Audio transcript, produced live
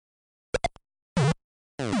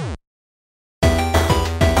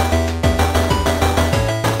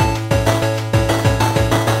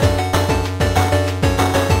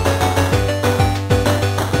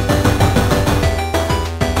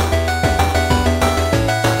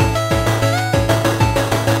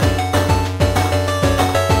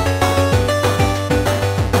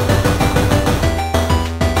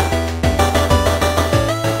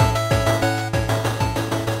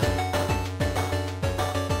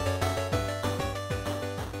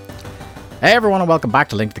Hey everyone, and welcome back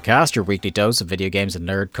to Link to the Cast, your weekly dose of video games and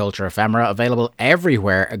nerd culture ephemera, available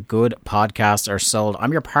everywhere a good podcasts are sold.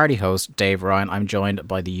 I'm your party host, Dave Ryan. I'm joined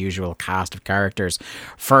by the usual cast of characters.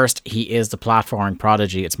 First, he is the platforming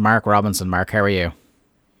prodigy. It's Mark Robinson. Mark, how are you?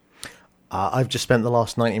 I've just spent the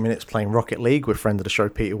last 90 minutes playing Rocket League with friend of the show,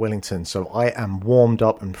 Peter Willington, so I am warmed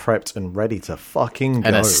up and prepped and ready to fucking go.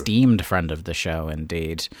 An esteemed friend of the show,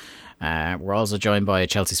 indeed. We're also joined by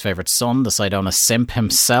Chelsea's favourite son, the Sidona simp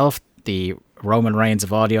himself, the Roman Reigns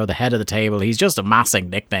of audio, the head of the table. He's just amassing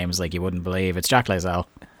nicknames like you wouldn't believe. It's Jack Lazell.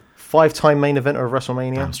 5-time main eventer of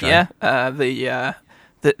WrestleMania. Yeah,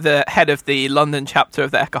 the head of the London chapter of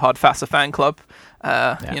the Eckhard Fassa fan club.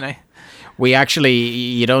 You know, we actually,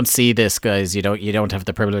 you don't see this, guys. You don't have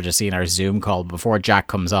the privilege of seeing our Zoom call. Before Jack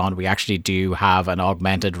comes on, we actually do have an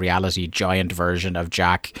augmented reality giant version of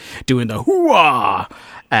Jack doing the hoo-ah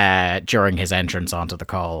during his entrance onto the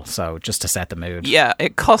call. So just to set the mood. Yeah,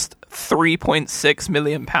 it cost £3.6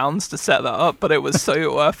 million to set that up, but it was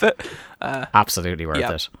so worth it. Absolutely worth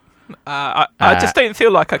it. I just don't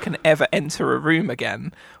feel like I can ever enter a room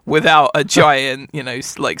again without a giant,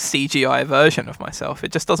 like CGI version of myself.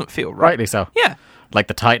 It just doesn't feel right. Rightly so. Yeah. Like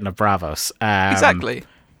the Titan of Bravos. Exactly.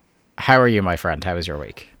 How are you, my friend? How was your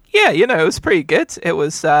week? Yeah, it was pretty good. It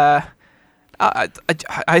was... You're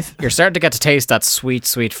starting to get to taste that sweet,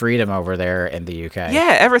 sweet freedom over there in the UK.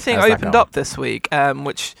 Yeah, everything opened up this week,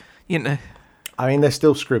 which, I mean, they're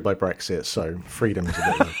still screwed by Brexit, so freedom's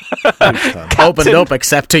a bit of opened up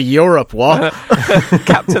except to Europe, what?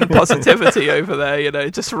 Captain Positivity over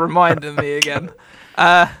there, just reminding me again.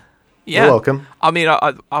 Yeah. You're welcome. I mean,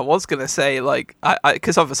 I was going to say,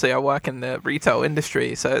 because obviously I work in the retail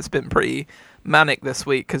industry, so it's been pretty manic this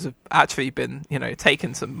week because I've actually been,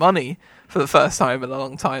 taking some money for the first time in a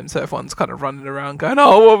long time. So everyone's kind of running around going,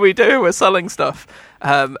 oh, what we do? We're selling stuff.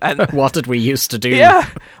 And what did we used to do? Yeah,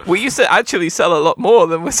 we used to actually sell a lot more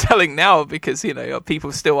than we're selling now because,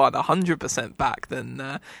 people still aren't 100% back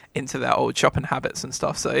into their old shopping habits and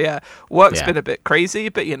stuff. So, yeah, work's been a bit crazy,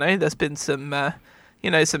 but, there's been some...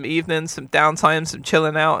 some evenings, some downtime, some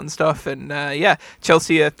chilling out and stuff. And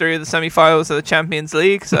Chelsea are through the semi-finals of the Champions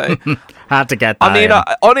League. So had to get that. I mean,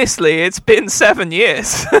 honestly, it's been 7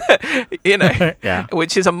 years,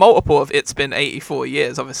 which is a multiple of it's been 84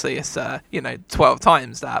 years. Obviously, it's 12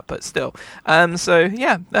 times that, but still. So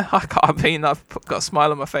yeah, I've got a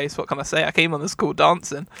smile on my face. What can I say? I came on the school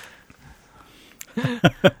dancing.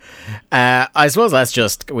 I suppose let's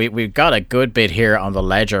just we've got a good bit here on the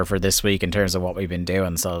ledger for this week in terms of what we've been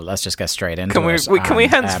doing, so let's just get straight into it. Can we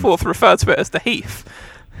henceforth refer to it as the Heath?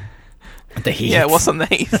 The Heath. Yeah, what's on the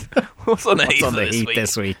Heath? What's on the Heath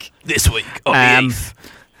this week? This week on the Heath.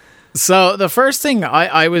 So the first thing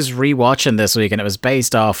I was rewatching this week, and it was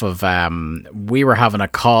based off of we were having a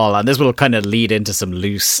call, and this will kind of lead into some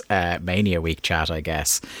loose Mania Week chat, I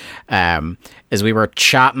guess. Is we were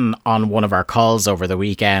chatting on one of our calls over the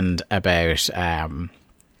weekend about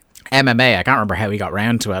MMA. I can't remember how we got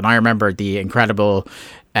round to it, and I remember the incredible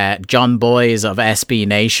John Boys of SB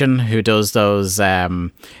Nation, who does those.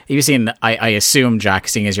 You've seen, I assume, Jack,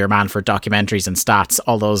 seeing as you're a man for documentaries and stats,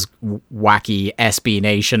 all those wacky SB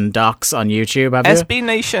Nation docs on YouTube. Have you? SB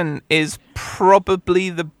Nation is probably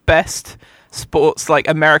the best sports, like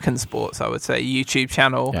American sports, I would say, YouTube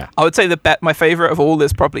channel. Yeah. I would say my favorite of all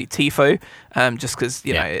is probably Tifo, just because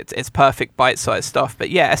it's perfect bite-sized stuff. But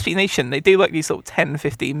yeah, SB Nation, they do like these little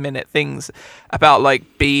 10-15 minute things about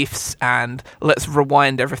like beefs and let's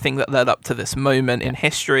rewind everything that led up to this moment in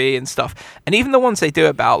history and stuff. And even the ones they do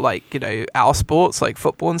about like our sports, like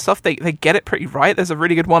football and stuff, they get it pretty right. There's a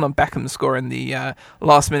really good one on Beckham scoring the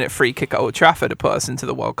last minute free kick at Old Trafford to put us into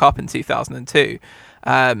the World Cup in 2002.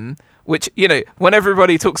 Which, when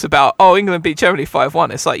everybody talks about, England beat Germany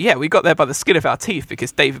 5-1, it's like, yeah, we got there by the skin of our teeth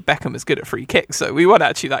because David Beckham was good at free kicks, so we weren't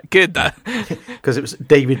actually that good there. Because it was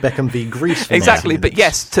David Beckham v Greece. Exactly, but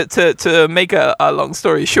yes, to make a long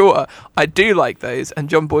story shorter, I do like those, and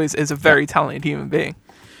John Boys is a very talented human being.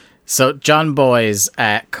 So John Boyes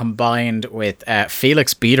combined with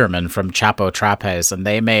Felix Biederman from Chapo Trap House, and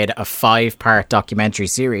they made a 5-part documentary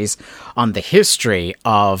series on the history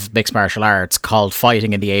of mixed martial arts called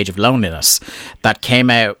Fighting in the Age of Loneliness that came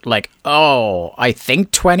out I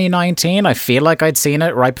think 2019. I feel like I'd seen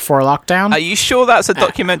it right before lockdown. Are you sure that's a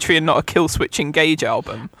documentary and not a Kill Switch Engage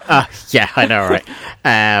album? Yeah, I know,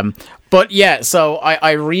 right? But yeah, so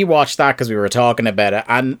I rewatched that because we were talking about it.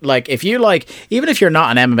 And like, if you even if you're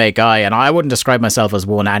not an MMA guy, and I wouldn't describe myself as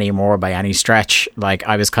one anymore by any stretch, like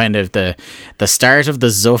I was kind of the start of the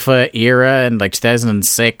Zuffa era in like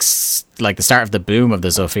 2006, like the start of the boom of the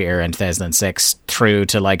Zuffa era in 2006 through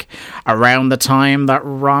to like around the time that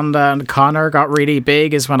Ronda and Conor got really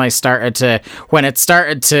big is when it started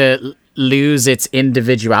to lose its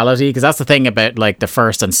individuality, because that's the thing about like the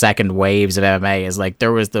first and second waves of MMA is like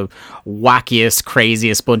there was the wackiest,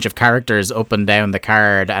 craziest bunch of characters up and down the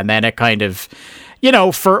card, and then it kind of,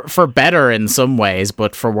 for better in some ways,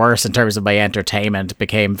 but for worse in terms of my entertainment,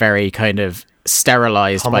 became very kind of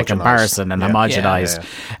sterilized by comparison and homogenized.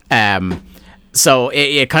 So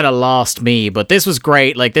it kind of lost me, but this was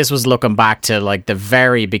great. Like, this was looking back to like the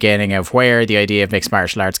very beginning of where the idea of mixed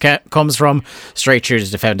martial arts comes from, straight through to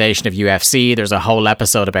the foundation of UFC. There's a whole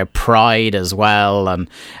episode about Pride as well,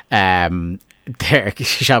 and there,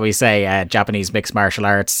 shall we say, Japanese mixed martial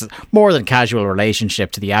arts, more than casual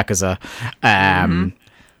relationship to the Yakuza,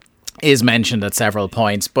 is mentioned at several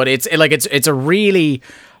points. But it's a really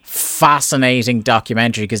fascinating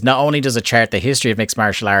documentary, because not only does it chart the history of mixed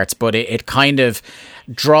martial arts, but it kind of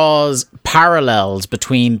draws parallels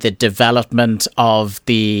between the development of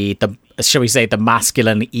the shall we say the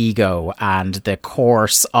masculine ego and the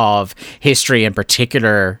course of history in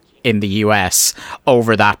particular in the US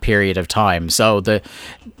over that period of time. So the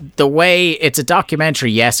way it's a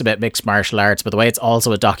documentary, yes, about mixed martial arts, but the way it's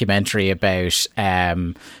also a documentary about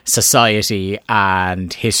society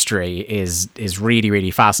and history is really,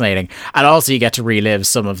 really fascinating. And also you get to relive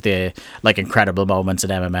some of the like incredible moments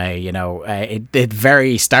in MMA. The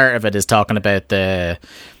very start of it is talking about the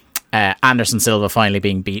Anderson Silva finally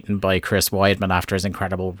being beaten by Chris Weidman after his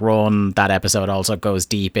incredible run. That episode also goes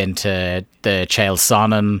deep into the Chael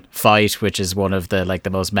Sonnen fight, which is one of the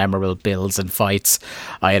most memorable builds and fights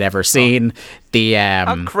I had ever seen.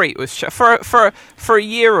 How great was for a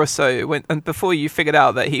year or so and before you figured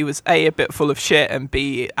out that he was A bit full of shit and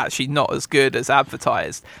B actually not as good as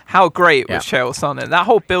advertised. How great was Chael Sonnen? That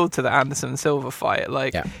whole build to the Anderson Silva fight,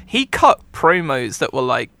 he cut promos that were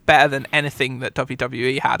like better than anything that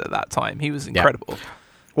WWE had at that time. He was incredible.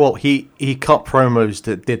 Well, he cut promos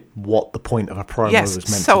that did what the point of a promo was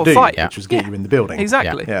meant to do, which was get you in the building.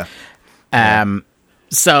 Exactly.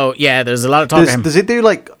 So yeah, there's a lot of talk. Does it do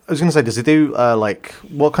does it do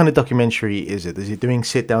what kind of documentary is it? Is it doing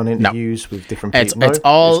sit down interviews with different people?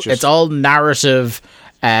 It's all narrative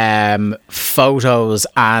photos,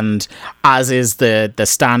 and as is the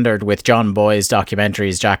standard with John Boyes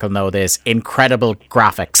documentaries, Jack will know this, incredible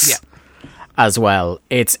graphics as well.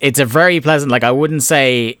 It's a very pleasant, I wouldn't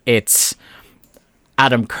say it's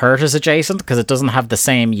Adam Curtis adjacent, because it doesn't have the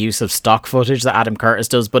same use of stock footage that Adam Curtis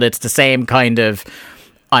does, but it's the same kind of,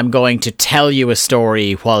 I'm going to tell you a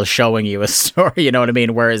story while showing you a story, you know what I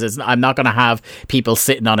mean? Whereas I'm not going to have people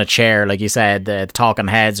sitting on a chair, like you said, the talking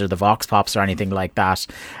heads or the vox pops or anything like that.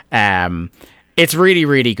 It's really,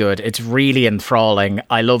 really good. It's really enthralling.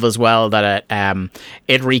 I love as well that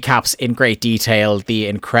it recaps in great detail the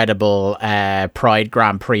incredible Pride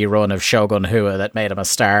Grand Prix run of Shogun Rua that made him a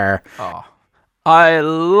star. Oh. I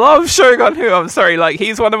love Shogun Rua. I'm sorry,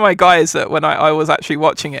 he's one of my guys that when I was actually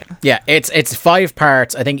watching it. Yeah, it's 5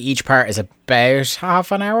 parts. I think each part is about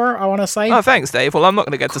half an hour, I want to say. Oh, thanks, Dave. Well, I'm not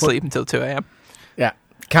going to get to sleep until 2 a.m. Yeah,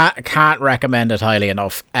 can't recommend it highly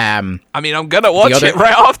enough. I mean, I'm going to watch it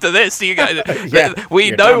right after this. You guys, we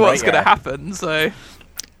know what's going to happen, so...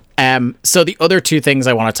 So the other 2 things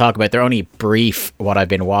I want to talk about, they're only brief, what I've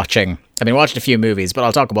been watching. I've been watching a few movies, but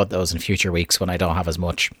I'll talk about those in future weeks when I don't have as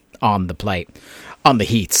much on the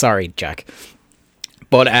heat. Sorry, Jack.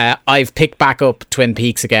 But I've picked back up Twin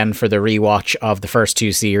Peaks again for the rewatch of the first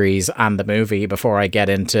 2 series and the movie before I get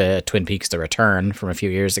into Twin Peaks: The Return from a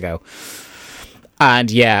few years ago.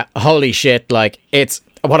 And yeah, holy shit, it's...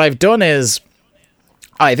 What I've done is...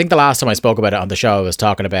 I think the last time I spoke about it on the show, I was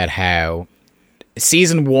talking about how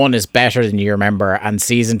season 1 is better than you remember, and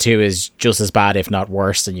season 2 is just as bad, if not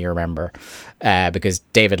worse, than you remember, because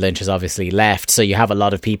David Lynch has obviously left. So you have a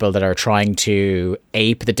lot of people that are trying to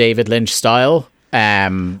ape the David Lynch style,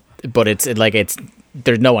 but it's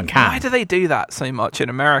there's no one can. Why do they do that so much in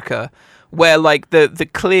America, where the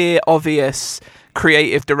clear, obvious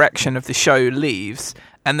creative direction of the show leaves,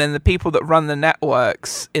 And then the people that run the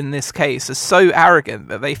networks in this case are so arrogant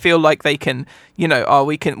that they feel like they can,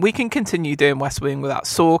 we can continue doing West Wing without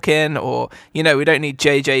Sorkin, or, we don't need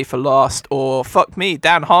JJ for Lost, or fuck me,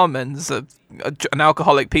 Dan Harmon's an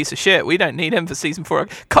alcoholic piece of shit. We don't need him for season 4.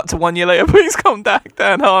 Cut to 1 year later, please come back,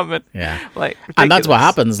 Dan Harmon. Yeah. Ridiculous. And that's what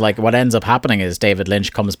happens. What ends up happening is David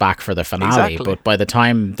Lynch comes back for the finale, but by the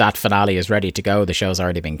time that finale is ready to go, the show's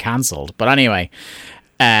already been cancelled. But anyway,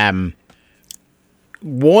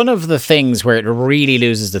 one of the things where it really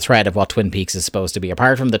loses the thread of what Twin Peaks is supposed to be,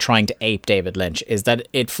 apart from the trying to ape David Lynch, is that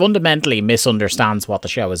it fundamentally misunderstands what the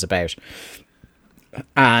show is about.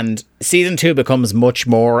 And season 2 becomes much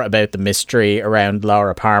more about the mystery around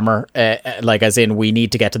Laura Palmer, as in we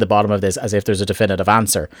need to get to the bottom of this, as if there's a definitive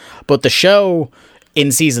answer. But the show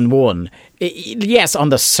in season 1, yes, on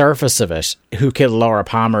the surface of it, who killed Laura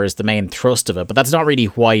Palmer is the main thrust of it, but that's not really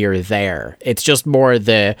why you're there. It's just more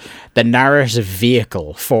the narrative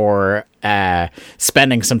vehicle for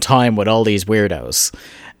spending some time with all these weirdos.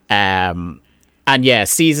 And yeah,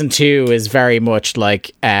 season 2 is very much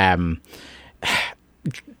like...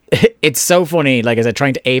 it's so funny, like I said,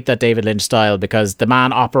 trying to ape that David Lynch style, because the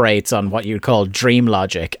man operates on what you'd call dream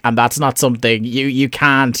logic, and that's not something you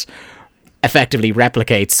can't effectively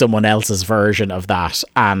replicate someone else's version of that.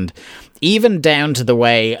 And even down to the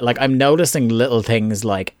way, I'm noticing little things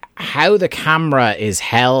like how the camera is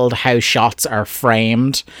held, how shots are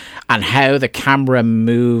framed, and how the camera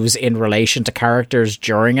moves in relation to characters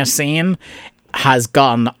during a scene has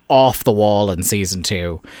gone off the wall in season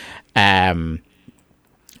 2.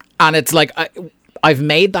 And it's I've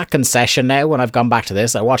made that concession now when I've gone back to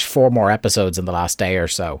this. I watched 4 more episodes in the last day or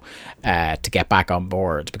so to get back on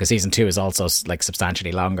board, because season 2 is also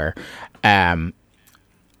substantially longer. And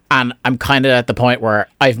I'm kind of at the point where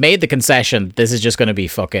I've made the concession. This is just going to be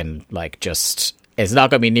fucking it's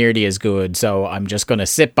not going to be nearly as good. So I'm just going to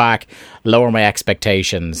sit back, lower my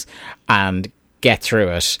expectations, and get through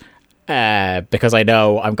it. Because I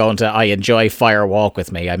know I enjoy Fire Walk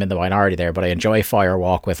with Me. I'm in the minority there, but I enjoy Fire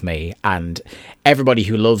Walk with Me, and everybody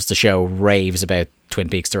who loves the show raves about Twin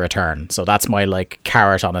Peaks: The Return. So that's my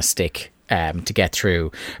carrot on a stick to get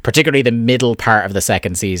through, particularly the middle part of the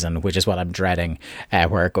second season, which is what I'm dreading,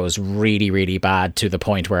 where it goes really, really bad to the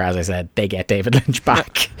point where, as I said, they get David Lynch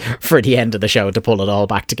back for the end of the show to pull it all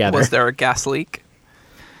back together. Was there a gas leak?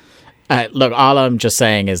 Look, all I'm just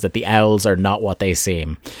saying is that the owls are not what they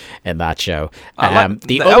seem in that show.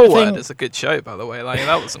 The L Word is a good show, by the way.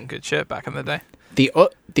 That was some good shit back in the day.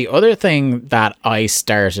 The other thing that I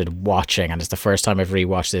started watching, and it's the first time I've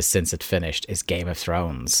rewatched this since it finished, is Game of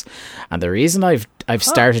Thrones. And the reason I've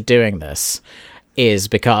started doing this is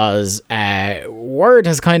because word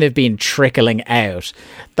has kind of been trickling out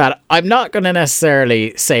that I'm not going to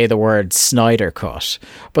necessarily say the word Snyder Cut,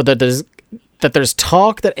 but that there's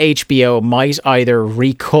talk that HBO might either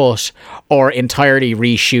recut or entirely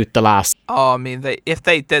reshoot the last. Oh, I mean, if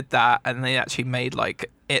they did that and they actually made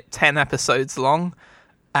it 10 episodes long,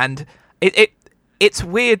 and it's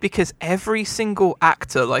weird because every single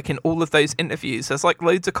actor, in all of those interviews, there's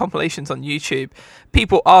loads of compilations on YouTube,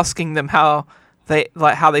 people asking them how they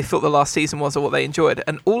thought the last season was or what they enjoyed,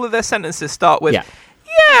 and all of their sentences start with.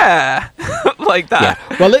 Yeah, like that.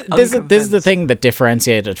 Yeah. Well, this is the thing that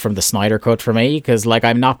differentiated from the Snyder Cut for me, because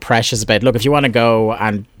I'm not precious about, look, if you want to go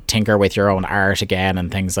and tinker with your own art again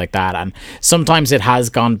and things like that, and sometimes it has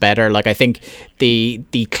gone better. I think the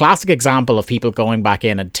classic example of people going back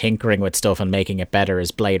in and tinkering with stuff and making it better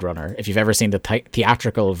is Blade Runner. If you've ever seen the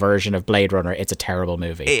theatrical version of Blade Runner, it's a terrible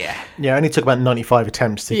movie. Yeah, it only took about 95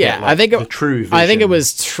 attempts to get the true vision. I think it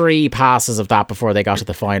was 3 passes of that before they got to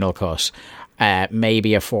the final cut.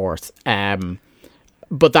 Maybe a 4th.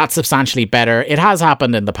 But that's substantially better. It has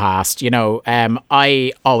happened in the past.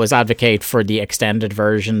 I always advocate for the extended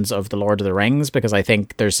versions of The Lord of the Rings, because I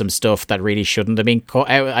think there's some stuff that really shouldn't have been cut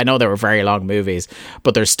out. I know they were very long movies,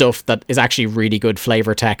 but there's stuff that is actually really good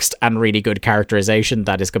flavor text and really good characterization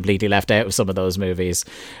that is completely left out of some of those movies.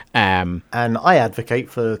 And I advocate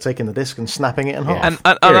for taking the disc and snapping it in half.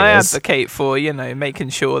 And I advocate for, making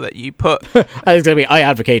sure that you put... I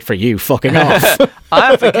advocate for you fucking off.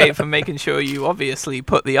 I advocate for making sure you obviously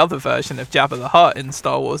put the other version of Jabba the Hutt in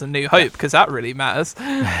Star Wars: A New Hope, because that really matters.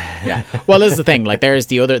 Yeah. Well, this is the thing. There's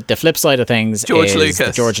the flip side of things. George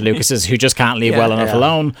Lucas's who just can't leave well enough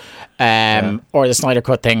alone. Or the Snyder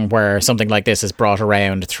Cut thing, where something like this is brought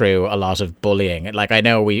around through a lot of bullying. I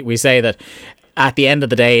know we say that at the end of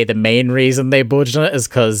the day, the main reason they budged on it is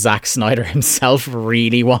because Zack Snyder himself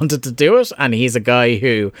really wanted to do it, and he's a guy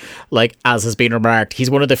who, as has been remarked, he's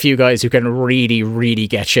one of the few guys who can really, really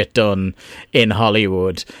get shit done in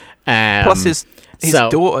Hollywood. Plus, his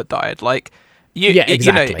daughter died.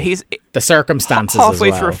 exactly. You know, he's the circumstances halfway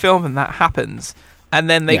as well. through a film and that happens, and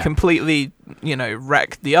then they completely, you know,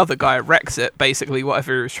 wreck the other guy. Wrecks it basically,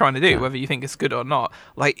 whatever he was trying to do, whether you think it's good or not.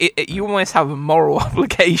 Like you almost have a moral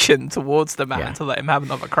obligation towards the man to let him have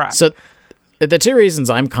another crack. So the two reasons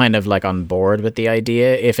I'm kind of like on board with the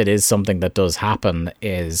idea, if it is something that does happen,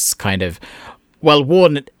 is kind of, well,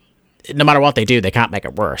 one, no matter what they do, they can't make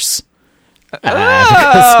it worse.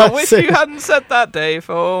 I wish you hadn't said that, Dave.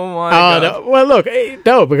 Oh my god. No, well, look,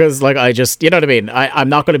 no, because like I just, you know what I mean. I'm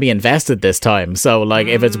not going to be invested this time. So like,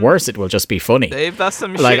 if it's worse, it will just be funny. Dave, that's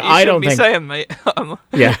some like, shit you shouldn't be saying, mate.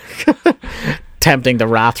 Yeah, tempting the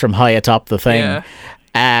wrath from high atop the thing. Yeah.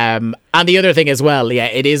 And the other thing as well,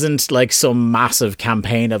 it isn't like some massive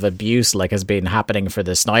campaign of abuse like has been happening for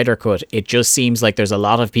the Snyder Cut. It just seems like there's a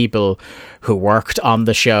lot of people who worked on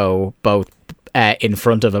the show, both in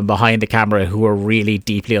front of and behind the camera, who were really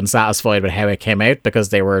deeply unsatisfied with how it came out because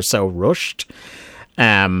they were so rushed.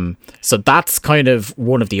 So that's kind of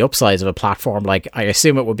one of the upsides of a platform like, I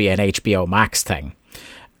assume it would be an HBO Max thing,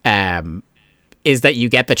 is that you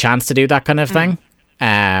get the chance to do that kind of thing.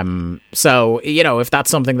 So, you know, if that's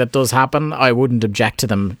something that does happen, I wouldn't object to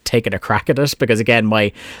them taking a crack at it, because again,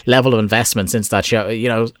 my level of investment since that show, you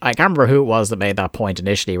know, I can't remember who it was that made that point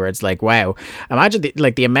initially, where it's like, wow, imagine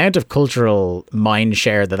the amount of cultural mind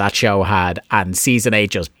share that show had, and season 8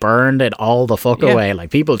 just burned it all the fuck away. Like,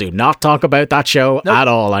 people do not talk about that show at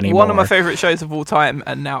all anymore. One of my favorite shows of all time,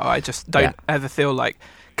 and now I just don't ever feel like,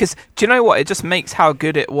 because do you know what? It just makes how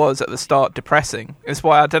good it was at the start depressing. It's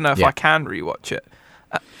why I don't know if I can rewatch it.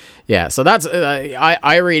 Yeah, so that's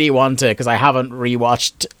I really want to, because I haven't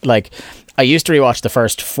rewatched, like, I used to rewatch the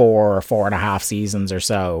first 4.5 seasons or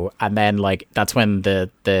so, and then like that's when the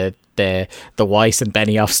Weiss and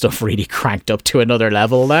Benioff stuff really cranked up to another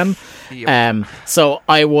level then. So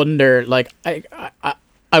I wonder, like,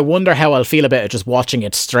 I wonder how I'll feel about it just watching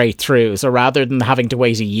it straight through. So rather than having to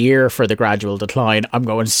wait a year for the gradual decline, I'm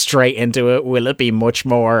going straight into it. Will it be much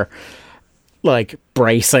more like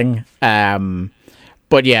bracing?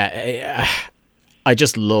 But yeah, I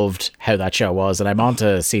just loved how that show was, and I'm on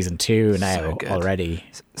to season 2 now already.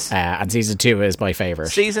 And season 2 is my favourite.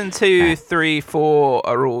 Season 2, 3, 4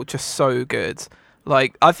 are all just so good.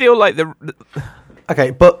 Like, I feel like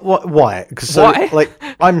Okay, but why? Because like,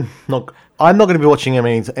 I'm not going to be watching him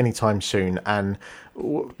anytime soon. And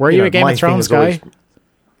were you a Game of Thrones guy?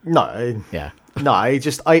 No. Yeah. No,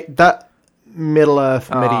 that Middle Earth,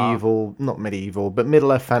 not medieval, but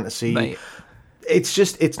Middle Earth fantasy. Mate.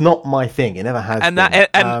 It's not my thing. It never has been.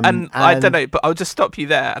 And I don't know, but I'll just stop you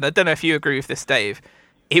there. And I don't know if you agree with this, Dave.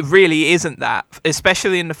 It really isn't that,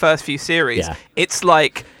 especially in the first few series. Yeah. It's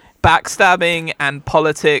like backstabbing and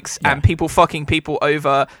politics and people fucking people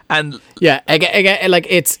over and again, like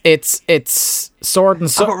it's sword and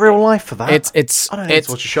I've got real life for that. It's I don't need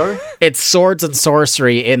to watch a show. It's swords and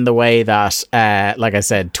sorcery in the way that, like I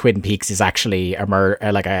said, Twin Peaks is actually a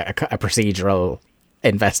procedural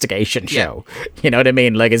investigation show. You know what I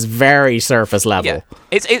mean? Like, it's very surface level.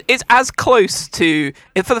 It's as close to,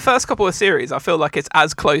 for the first couple of series, I feel like it's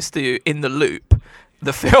as close to In the Loop,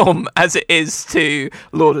 the film, as it is to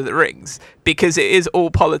Lord of the Rings, because it is all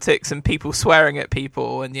politics and people swearing at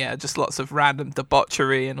people and just lots of random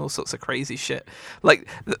debauchery and all sorts of crazy shit. Like,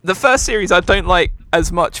 the first series I don't like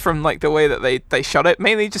as much from like the way that they shot it,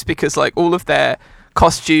 mainly just because like all of their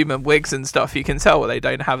costume and wigs and stuff, you can tell they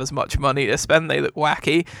don't have as much money to spend. They look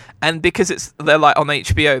wacky, and because they're like on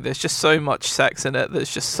HBO, there's just so much sex in it.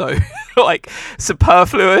 There's just so like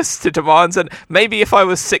superfluous to demands. And maybe if I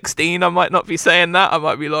was 16, I might not be saying that. I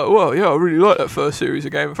might be like, well, yeah, I really like that first series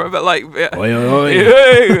of Game of Thrones, but like, I'm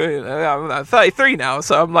 33 now,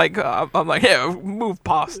 so I'm like, yeah, move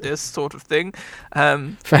past this sort of thing.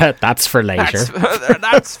 That's for later.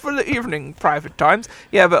 That's for the evening, private times.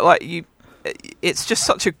 Yeah, but like it's just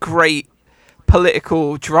such a great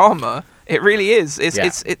political drama. It really is.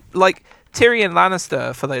 It's like Tyrion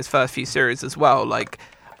Lannister for those first few series as well. Like,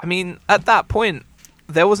 I mean, at that point,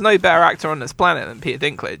 there was no better actor on this planet than Peter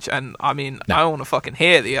Dinklage, and I mean, I want to fucking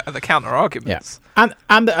hear the counter arguments. Yeah.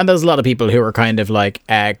 And there's a lot of people who are kind of like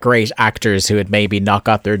great actors who had maybe not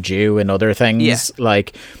got their due in other things. Yeah.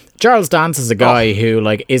 Like, Charles Dance is a guy who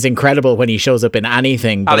like is incredible when he shows up in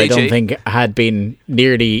anything, but I don't think had been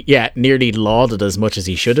nearly lauded as much as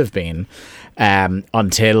he should have been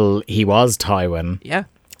until he was Tywin. Yeah.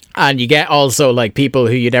 And you get also like people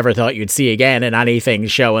who you never thought you'd see again in anything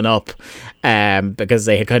showing up because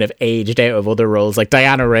they had kind of aged out of other roles, like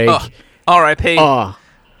Diana Rigg. R.I.P.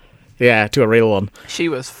 Yeah, to a real one. She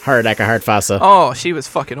was Hardeka Hardfassa. Oh, she was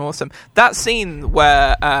fucking awesome. That scene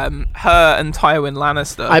where her and Tywin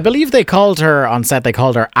Lannister. I believe they called her on set. They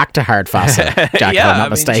called her Acta Hardfassa. Jack, if I'm not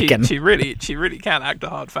mistaken. She really can act a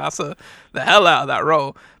Hardfassa the hell out of that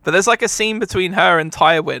role. But there's like a scene between her and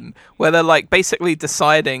Tywin where they're like basically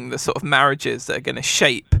deciding the sort of marriages that are going to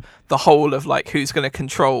shape the whole of like who's going to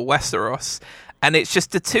control Westeros. And it's just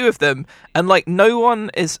the two of them, and like no one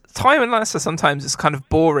is. Tywin Lannister sometimes is kind of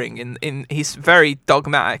boring. In he's very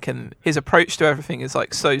dogmatic, and his approach to everything is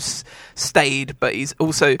like so staid. But he's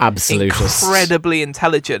also Absolutist. incredibly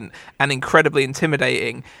intelligent and incredibly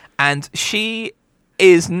intimidating. And she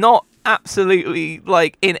is not absolutely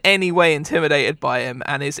like in any way intimidated by him,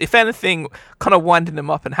 and is, if anything, kind of winding him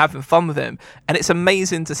up and having fun with him. And it's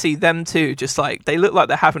amazing to see them two just like they look like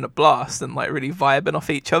they're having a blast and like really vibing off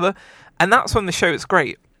each other. And that's when the show is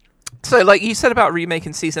great. So, like you said about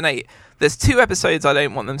remaking season 8, there's 2 episodes I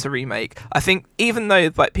don't want them to remake. I think even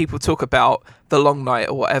though like people talk about The Long Night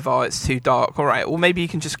or whatever, it's too dark. All right, well maybe you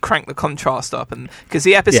can just crank the contrast up, and because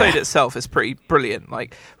the episode itself is pretty brilliant,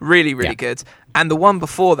 like really good. And the one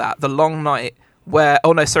before that, The Long Night, where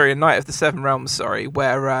A Night of the Seven Realms, where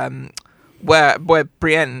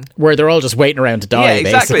Brienne, where they're all just waiting around to die. Yeah,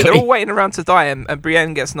 exactly. Basically. They're all waiting around to die, and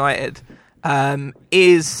Brienne gets knighted.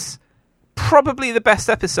 Is probably the best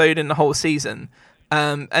episode in the whole season,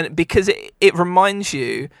 and because it reminds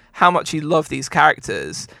you how much you love these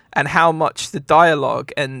characters and how much the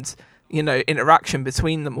dialogue and interaction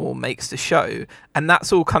between them all makes the show, and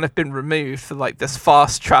that's all kind of been removed for like this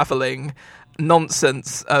fast traveling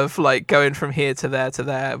nonsense of like going from here to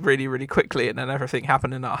there really, really quickly, and then everything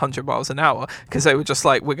happening at 100 miles an hour because they were just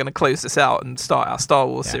like, we're going to close this out and start our Star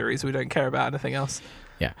Wars series. We don't care about anything else.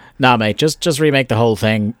 Yeah. Nah, mate, just remake the whole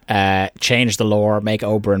thing, change the lore, make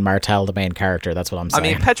Oberyn Martell the main character. That's what I'm saying. I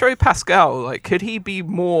mean, Pedro Pascal, like, could he be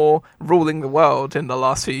more ruling the world in the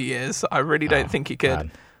last few years? I really don't think he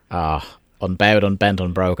could. Unbowed, unbent,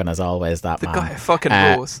 unbroken, as always, that the man. The guy fucking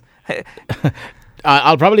rules.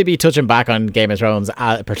 I'll probably be touching back on Game of Thrones,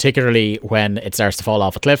 particularly when it starts to fall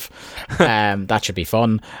off a cliff. That should be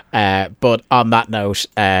fun. But on that note,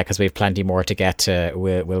 because we have plenty more to get to,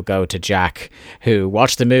 we'll go to Jack, who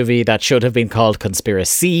watched the movie that should have been called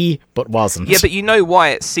Conspiracy, but wasn't. Yeah, but you know why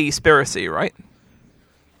it's Seaspiracy, right?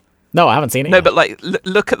 No, I haven't seen it No, yet. but like,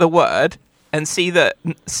 look at the word and see that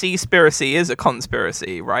Seaspiracy is a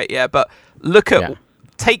conspiracy, right? Yeah, but look at,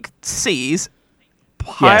 take Seas,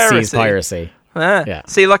 piracy. Yeah, Seas piracy. Yeah.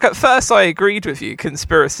 See, like at first I agreed with you,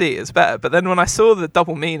 conspiracy is better, but then when I saw the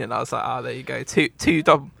double meaning, I was like, there you go, two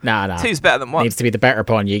double. Nah. Two's better than one. Needs to be the better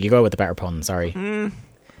pun. You go with the better pun. Sorry.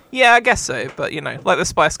 Yeah, I guess so, but like the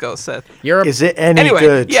Spice Girls said, is it any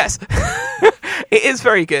good? Yes, it is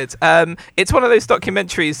very good. It's one of those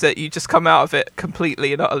documentaries that you just come out of it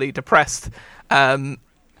completely and utterly depressed. Oh,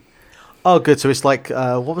 good. So it's like,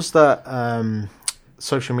 what was that?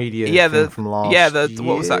 Social media thing from last year?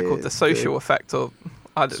 What was that called? The social effect, or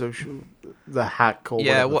the hack, or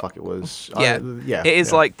whatever the fuck it was. It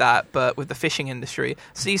is like that, but with the fishing industry.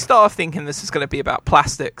 So you start off thinking this is going to be about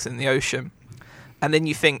plastics in the ocean, and then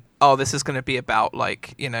you think, this is going to be about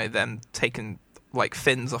like them taking like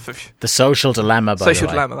fins off of the social dilemma. Social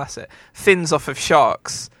dilemma, that's it. Fins off of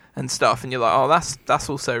sharks and stuff, and you're like, that's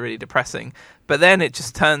also really depressing. But then it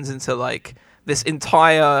just turns into like this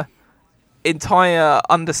entire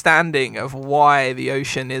understanding of why the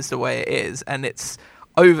ocean is the way it is, and it's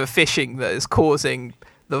overfishing that is causing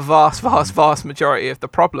the vast majority of the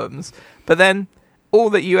problems. But then all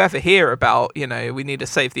that you ever hear about, we need to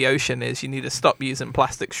save the ocean, is you need to stop using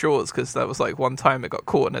plastic straws, because there was like one time it got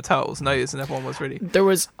caught in a turtle's nose and everyone was really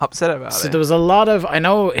upset about it. So there was a lot of, I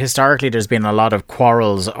know historically there's been a lot of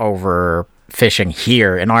quarrels over fishing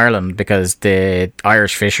here in Ireland because the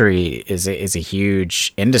Irish fishery is a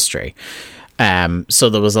huge industry. So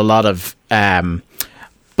there was a lot of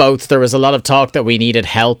there was a lot of talk that we needed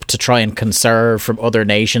help to try and conserve from other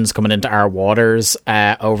nations coming into our waters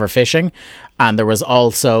overfishing, and there was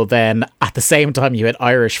also then at the same time you had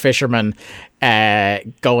Irish fishermen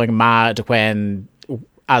going mad when,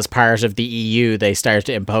 as part of the EU, they started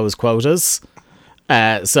to impose quotas.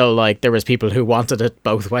 So like there was people who wanted it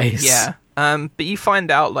both ways. Yeah. But you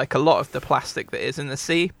find out like a lot of the plastic that is in the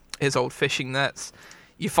sea is old fishing nets.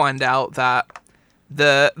 You find out that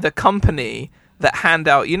the company that hand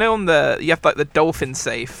out, you have like the dolphin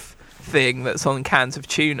safe thing that's on cans of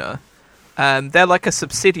tuna. They're like a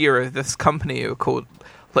subsidiary of this company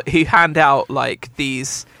who hand out like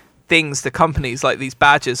these things to companies, like these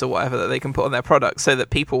badges or whatever that they can put on their products so that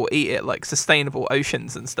people will eat it, like sustainable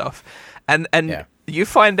oceans and stuff. And you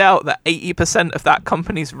find out that 80% of that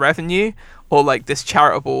company's revenue, or like this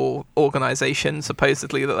charitable organization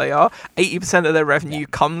supposedly that they are, 80% of their revenue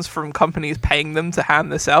comes from companies paying them to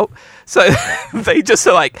hand this out. So they just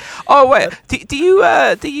are like, oh wait, do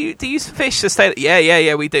you fish to stay?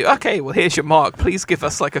 Yeah, we do. Okay, well here's your mark. Please give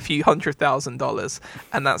us like a few $100,000,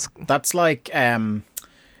 and that's like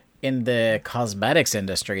in the cosmetics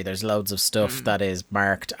industry, there's loads of stuff that is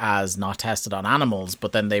marked as not tested on animals,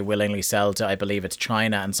 but then they willingly sell to, I believe it's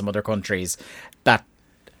China and some other countries that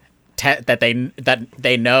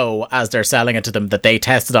they know as they're selling it to them that they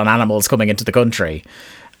tested on animals coming into the country.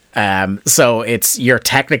 So you're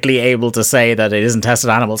technically able to say that it isn't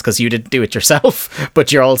tested on animals because you didn't do it yourself,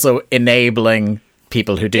 but you're also enabling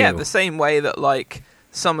people who do. Yeah, the same way that like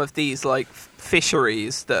some of these like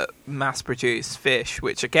fisheries that mass produce fish,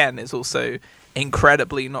 which again is also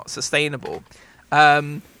incredibly not sustainable.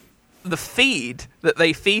 The feed that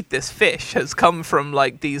they feed this fish has come from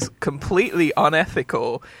like these completely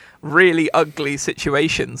unethical, really ugly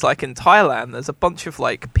situations. Like in Thailand, there's a bunch of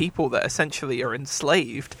like people that essentially are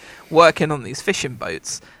enslaved working on these fishing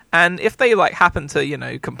boats. And if they like happen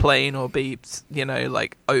to, complain or be,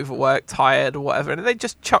 like overworked, tired or whatever, they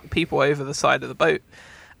just chuck people over the side of the boat.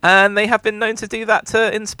 And they have been known to do that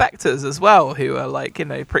to inspectors as well, who are like,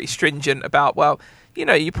 pretty stringent about, well,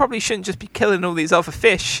 you probably shouldn't just be killing all these other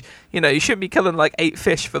fish. You shouldn't be killing like 8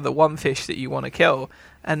 fish for the one fish that you want to kill.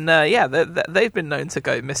 And they've been known to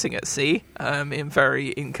go missing at sea in very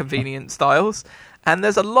inconvenient styles. And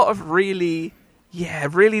there's a lot of really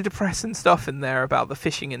depressing stuff in there about the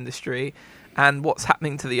fishing industry and what's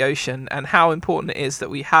happening to the ocean and how important it is that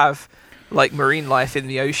we have like marine life in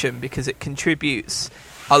the ocean, because it contributes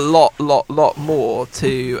a lot more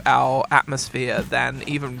to our atmosphere than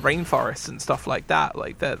even rainforests and stuff like that.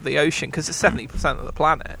 Like the ocean, because it's 70% of the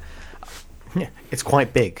planet. Yeah, it's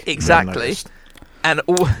quite big. Exactly. And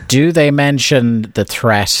do they mention the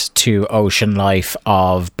threat to ocean life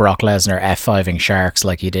of Brock Lesnar F5ing sharks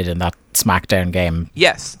like he did in that SmackDown game?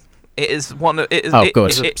 Yes. It is one of it is. Oh,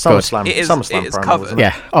 good. SummerSlam. It is promo, covered.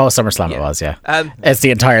 Yeah. Oh, SummerSlam. It was. Yeah. It's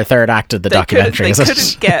the entire third act of the documentary. They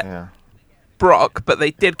couldn't get Brock, but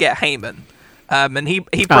they did get Heyman, and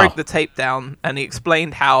he broke the tape down and he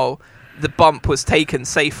explained how the bump was taken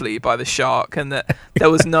safely by the shark and that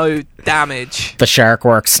there was no damage. The shark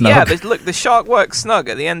works snug. Yeah, the shark works snug.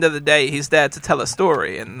 At the end of the day, he's there to tell a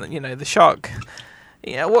story, and the shark.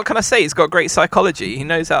 What can I say? He's got great psychology. He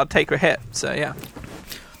knows how to take a hit. So yeah.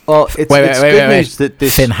 Well, it's good news that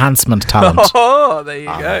this enhancement talent. Oh, there you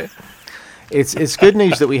go. It's good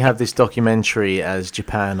news that we have this documentary, as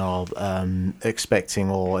Japan are expecting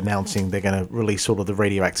or announcing they're going to release all of the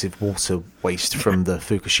radioactive water waste from the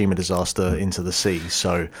Fukushima disaster into the sea.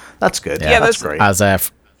 So that's good. Yeah, that's great.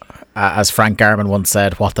 As Frank Garman once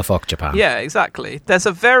said, "What the fuck, Japan?" Yeah, exactly. There's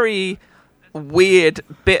a very weird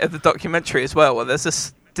bit of the documentary as well, where there's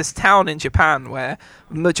this town in Japan where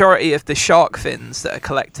majority of the shark fins that are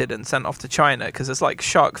collected and sent off to China, because it's like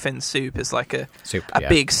shark fin soup is like a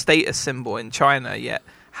big status symbol in China, yet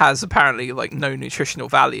has apparently like no nutritional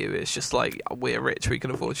value. It's just like, we're rich, we can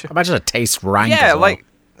afford it. Imagine it tastes rank.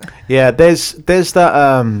 Yeah, there's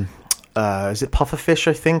that is it pufferfish,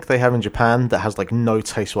 I think they have in Japan, that has like no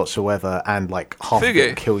taste whatsoever, and like half of it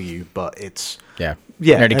will kill you, but it's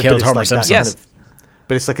nearly killed Homer Simpson. Yes.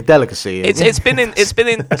 But it's like a delicacy. It's been in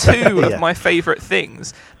 2 of my favourite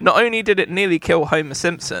things. Not only did it nearly kill Homer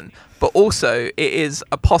Simpson, but also it is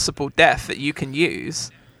a possible death that you can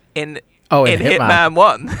use in Hitman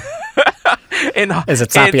 1. Is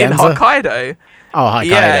it Sapienza? In Hokkaido. Oh, Hokkaido.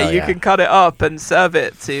 Yeah, you can cut it up and serve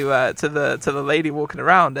it to the lady walking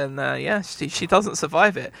around, and she doesn't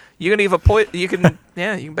survive it. You can you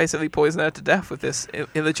can basically poison her to death with this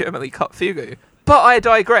illegitimately cut fugu. But I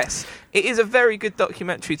digress. It is a very good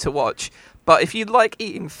documentary to watch. But if you like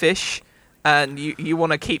eating fish and you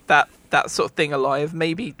want to keep that sort of thing alive,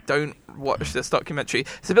 maybe don't watch this documentary.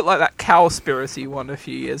 It's a bit like that Cowspiracy one a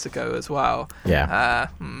few years ago as well. Yeah.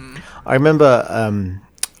 I remember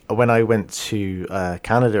when I went to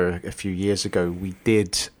Canada a few years ago, we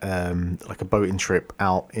did like a boating trip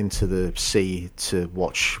out into the sea to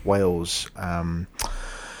watch whales.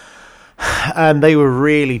 And they were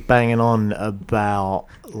really banging on about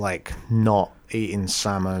like not eating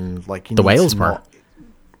salmon, like the whales were.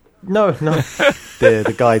 No,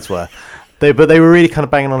 the guides were. But they were really kind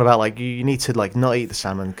of banging on about like you need to like not eat the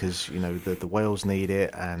salmon because the whales need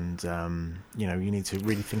it, and you need to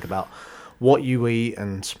really think about what you eat.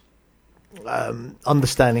 And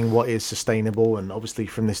understanding what is sustainable, and obviously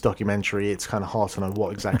from this documentary it's kind of hard to know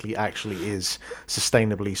what exactly actually is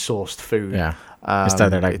sustainably sourced food. Yeah. Instead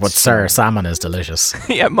they're like, but sir, salmon is delicious.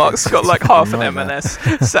 Yeah, Mark's got like half an M&S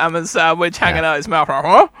salmon sandwich hanging out his mouth. Like,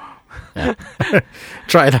 huh? Yeah.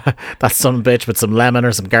 Try that son of a bitch with some lemon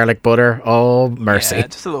or some garlic butter. Oh, mercy. Yeah,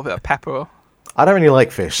 just a little bit of pepper. I don't really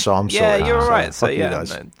like fish, so I'm sorry. Yeah, you're right. So fuck you yeah,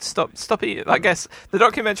 guys. no, stop eating. I guess the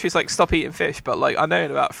documentary is like stop eating fish, but like I know in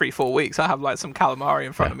about 3-4 weeks I have like some calamari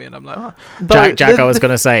in front of me, and I'm like, oh. Jack, I was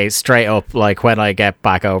going to say straight up, like when I get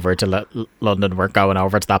back over to London, we're going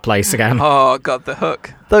over to that place again. Oh god, the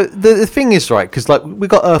hook. The thing is, right, because like we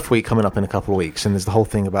got Earth Week coming up in a couple of weeks, and there's the whole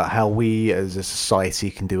thing about how we as a society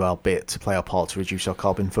can do our bit to play our part to reduce our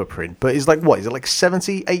carbon footprint. But it's like, what is it, like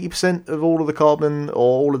 70-80% of all of the carbon or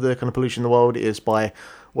all of the kind of pollution in the world is by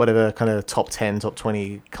whatever kind of top 10, top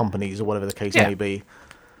 20 companies or whatever the case may be.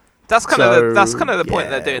 That's kind of the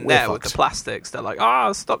point they're doing there fucked with the plastics. They're like,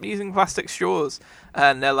 stop using plastic straws,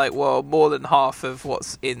 and they're like, well, more than half of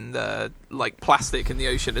what's in the like plastic in the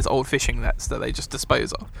ocean is old fishing nets that they just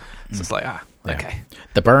dispose of. So it's like, okay.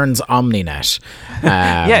 The Burns OmniNet.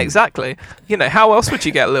 Yeah, exactly. You know, how else would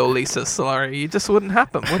you get little Lisa Solari? It just wouldn't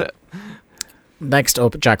happen, would it? Next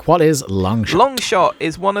up, Jack, what is Long Shot? Long Shot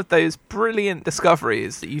is one of those brilliant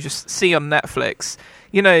discoveries that you just see on Netflix.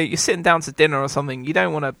 You know, you're sitting down to dinner or something, you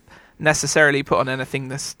don't want to necessarily put on anything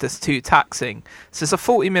that's too taxing. So it's a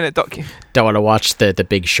 40-minute docu. Don't want to watch the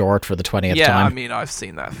Big Short for the 20th time. Yeah, I mean, I've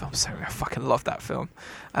seen that film, so I fucking love that film.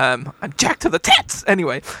 I'm Jack to the tits!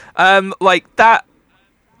 Anyway, like that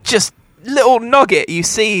just little nugget you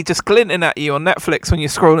see just glinting at you on Netflix when you're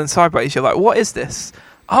scrolling sideways, you're like, what is this?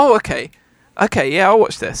 Oh, okay, yeah, I'll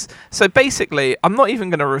watch this. So basically, I'm not even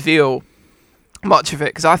going to reveal much of it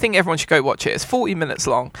because I think everyone should go watch it. It's 40 minutes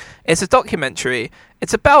long. It's a documentary.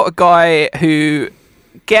 It's about a guy who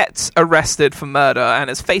gets arrested for murder and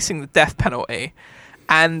is facing the death penalty.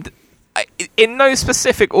 And in no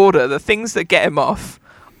specific order, the things that get him off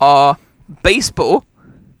are baseball,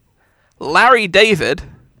 Larry David,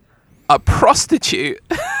 a prostitute,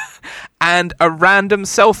 and a random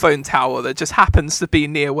cell phone tower that just happens to be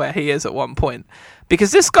near where he is at one point.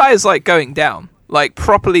 Because this guy is like going down, like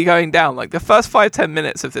properly going down. Like the first 5-10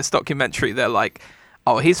 minutes of this documentary, they're like,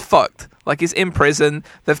 oh, he's fucked. Like he's in prison.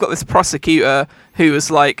 They've got this prosecutor who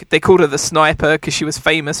was like, they called her the sniper because she was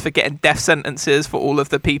famous for getting death sentences for all of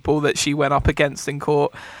the people that she went up against in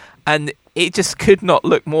court. And it just could not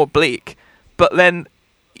look more bleak. But then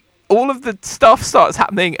all of the stuff starts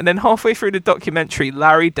happening, and then halfway through the documentary,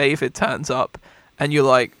 Larry David turns up, and you're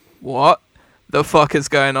like, what the fuck is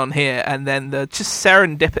going on here? And then the just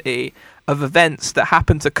serendipity of events that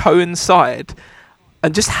happen to coincide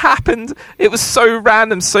and just happened. It was so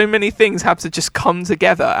random. So many things have to just come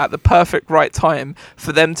together at the perfect right time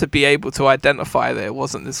for them to be able to identify that it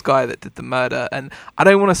wasn't this guy that did the murder. And I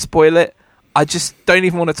don't want to spoil it. I just don't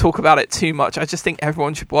even want to talk about it too much. I just think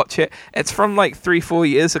everyone should watch it. It's from like 3-4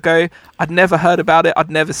 years ago. I'd never heard about it. I'd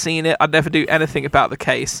never seen it. I'd never do anything about the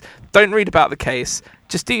case. Don't read about the case.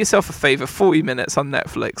 Just do yourself a favor. 40 minutes on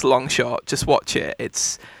Netflix, Long Shot. Just watch it.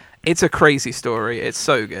 It's a crazy story. It's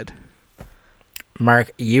so good.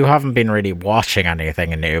 Mark, you haven't been really watching anything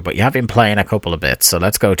new, but you have been playing a couple of bits. So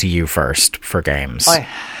let's go to you first for games. I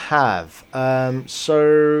have.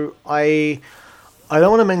 So I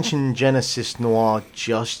don't want to mention Genesis Noir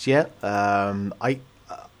just yet. I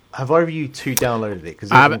have either of you two downloaded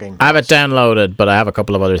it? I have it downloaded, but I have a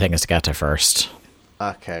couple of other things to get to first.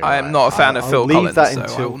 Okay, I am not a fan of Phil Collins, so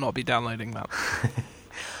I will not be downloading that.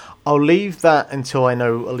 I'll leave that until I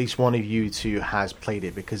know at least one of you two has played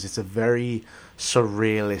it, because it's a very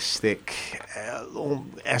surrealistic,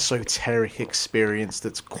 esoteric experience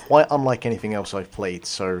that's quite unlike anything else I've played.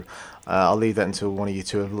 So I'll leave that until one of you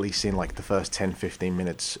two have at least seen like the first 10-15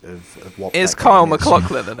 minutes of what. Is Kyle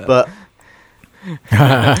MacLachlan in it? But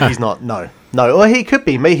he's not. No. Well, he could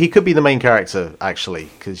be. He could be the main character actually,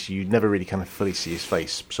 because you never really kind of fully see his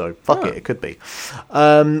face. So fuck it could be.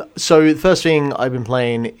 So the first thing I've been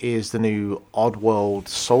playing is the new Oddworld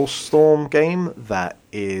Soulstorm game that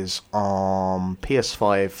is on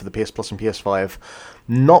PS5 for the PS Plus and PS5.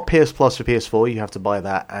 Not PS Plus for PS4. You have to buy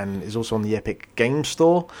that, and is also on the Epic Game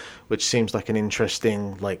Store, which seems like an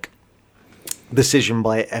interesting decision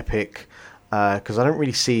by Epic. Because I don't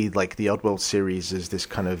really see like the Oddworld series as this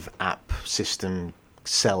kind of app system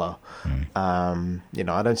seller. I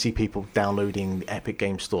don't see people downloading the Epic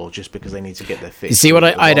Game Store just because they need to get their fix. You see, what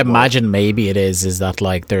I'd imagine maybe it is that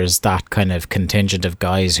like there's that kind of contingent of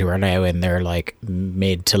guys who are now in their like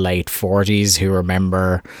mid to late 40s who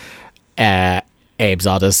remember Abe's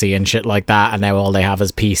Odyssey and shit like that, and now all they have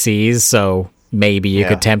is PCs. So maybe you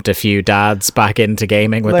could tempt a few dads back into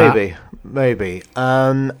gaming with that. Maybe.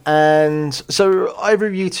 And so, either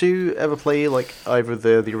of you two ever play like either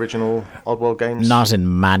the original Oddworld games? Not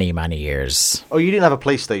in many, many years. Oh, you didn't have a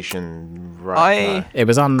PlayStation, right? No. It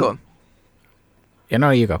was on. Go on. You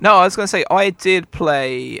know, you go. No, I was going to say I did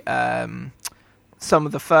play some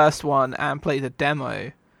of the first one and play the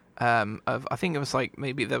demo of. I think it was like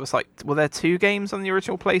maybe there was like were there 2 games on the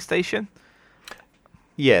original PlayStation?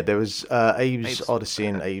 Yeah, there was Abe's Odyssey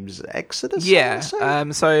and Abe's Exodus. Yeah,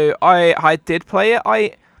 so I did play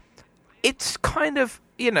it. It's kind of,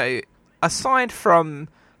 aside from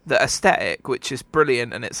the aesthetic, which is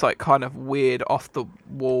brilliant, and it's like kind of weird, off the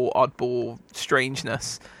wall, oddball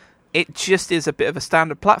strangeness. It just is a bit of a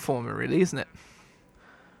standard platformer, really, isn't it?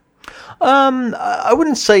 I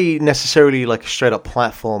wouldn't say necessarily like a straight up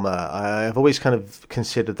platformer. I've always kind of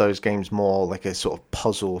considered those games more like a sort of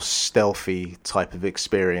puzzle, stealthy type of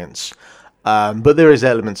experience. But there is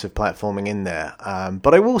elements of platforming in there.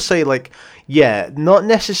 But I will say, like, yeah, not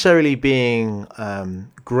necessarily being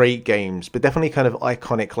great games, but definitely kind of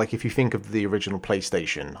iconic. Like if you think of the original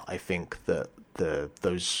PlayStation, I think that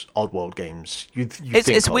those Oddworld games,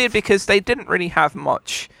 it's weird because they didn't really have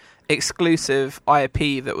much exclusive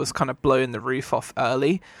IP that was kind of blowing the roof off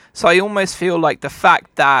early. So I almost feel like the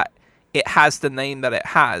fact that it has the name that it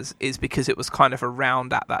has is because it was kind of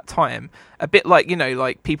around at that time. A bit like,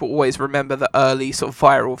 like people always remember the early sort of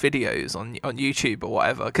viral videos on YouTube or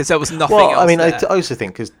whatever, because there was nothing else. I mean, there. I also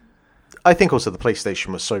think I think also the PlayStation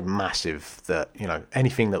was so massive that,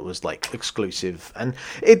 anything that was like exclusive, and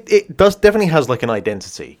it definitely has like an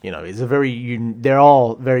identity, it's a there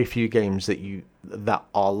are very few games that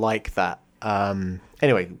are like that.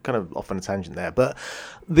 Anyway, kind of off on a tangent there, but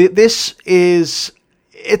it's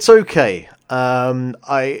okay.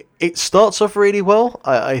 It starts off really well.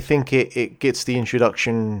 I think it gets the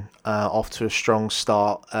introduction off to a strong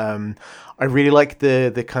start. I really like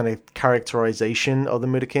the kind of characterization of the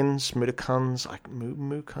Mudokons. I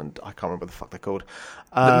can't remember what the fuck they're called.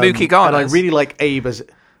 The Mukiganas. And I really like Abe as...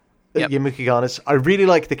 Yep. Yeah, Mukiganas. I really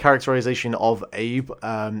like the characterization of Abe.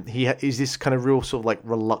 He is this kind of real sort of like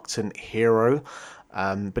reluctant hero.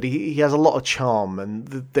 But he has a lot of charm, and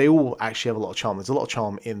they all actually have a lot of charm. There's a lot of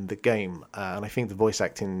charm in the game, and I think the voice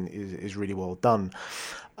acting is really well done.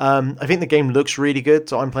 I think the game looks really good,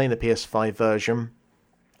 so I'm playing the PS5 version,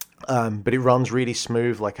 but it runs really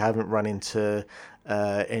smooth. Like I haven't run into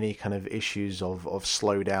any kind of issues of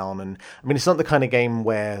slowdown, and I mean it's not the kind of game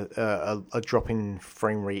where a drop in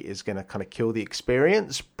frame rate is going to kind of kill the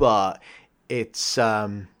experience, but it's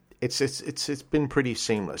been pretty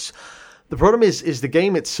seamless. The problem is the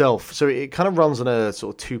game itself, so it kind of runs on a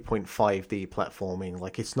sort of 2.5D platforming,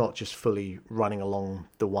 like it's not just fully running along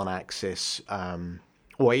the one axis.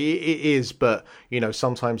 Well, it is, but,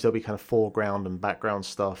 sometimes there'll be kind of foreground and background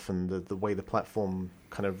stuff, and the way the platform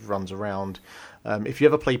kind of runs around. If you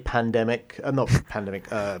ever played Pandemonium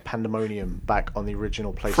back on the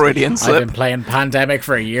original PlayStation. Freudian slip. I've been playing Pandemic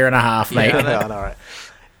for a year and a half, mate. Yeah, I know, right?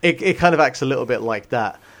 It kind of acts a little bit like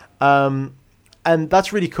that. And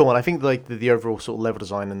that's really cool, and I think like the overall sort of level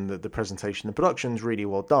design and the presentation, the production is really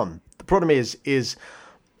well done. The problem is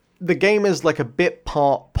the game is like a bit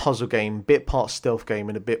part puzzle game, bit part stealth game,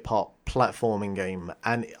 and a bit part platforming game,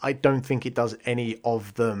 and I don't think it does any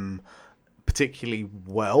of them particularly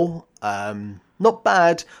well. Not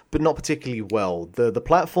bad, but not particularly well. The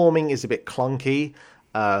platforming is a bit clunky.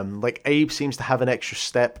 Like Abe seems to have an extra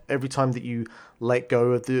step every time that you let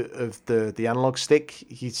go of the analog stick.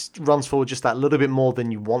 He runs forward just that little bit more than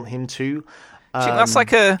you want him to. Do you think that's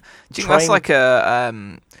like a?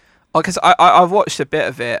 Because I've watched a bit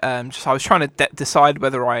of it. I was trying to decide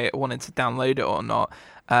whether I wanted to download it or not.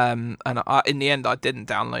 And in the end, I didn't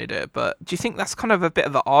download it. But do you think that's kind of a bit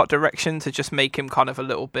of the art direction to just make him kind of a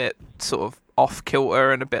little bit sort of off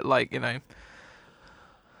kilter and a bit like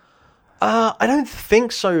I don't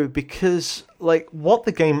think so, because like what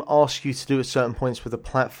the game asks you to do at certain points with the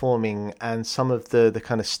platforming and some of the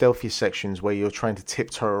kind of stealthy sections where you're trying to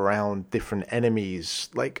tiptoe around different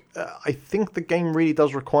enemies, like I think the game really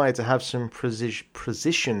does require to have some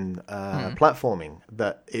precision platforming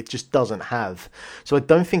that it just doesn't have. So I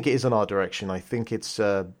don't think it is an art direction. I think it's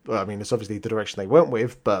it's obviously the direction they went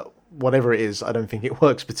with, but whatever it is, I don't think it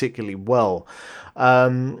works particularly well.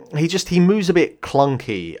 He moves a bit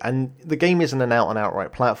clunky, and the game isn't an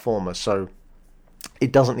outright platformer, so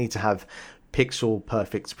it doesn't need to have pixel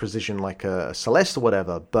perfect precision like a Celeste or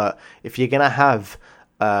whatever. But if you're gonna have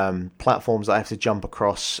platforms that I have to jump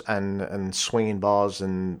across and swinging bars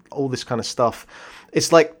and all this kind of stuff,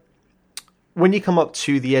 it's like when you come up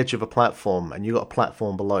to the edge of a platform and you've got a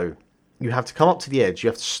platform below, you have to come up to the edge, you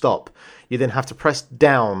have to stop, you then have to press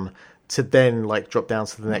down to then like drop down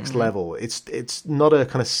to the next level. It's not a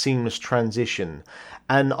kind of seamless transition.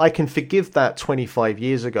 And I can forgive that 25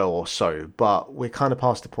 years ago or so, but we're kind of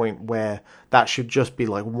past the point where that should just be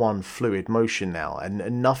like one fluid motion now,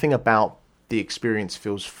 and nothing about the experience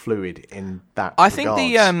feels fluid in that I think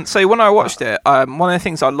so when I watched it, one of the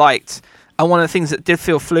things I liked, and one of the things that did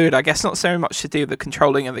feel fluid, I guess not so much to do with the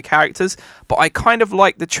controlling of the characters, but I kind of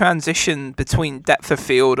like the transition between depth of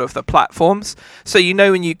field of the platforms. So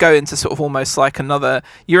when you go into sort of almost like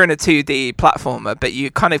you're in a 2D platformer, but you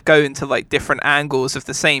kind of go into like different angles of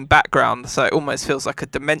the same background, so it almost feels like a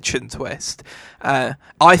dimension twist. I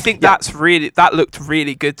think that looked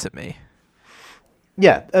really good to me.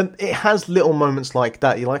 Yeah, it has little moments like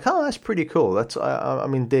that. You're like, oh, that's pretty cool.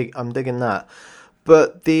 I'm digging that.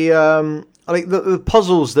 But the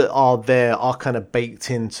puzzles that are there are kind of baked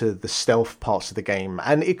into the stealth parts of the game,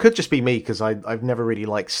 and it could just be me because I've never really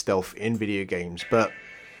liked stealth in video games, but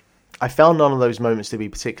I found none of those moments to be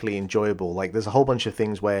particularly enjoyable. Like, there's a whole bunch of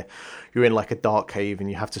things where you're in like a dark cave and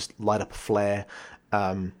you have to light up a flare,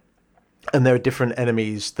 and there are different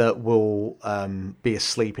enemies that will be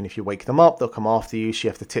asleep, and if you wake them up, they'll come after you, so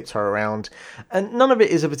you have to tiptoe around. And none of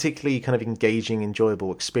it is a particularly kind of engaging,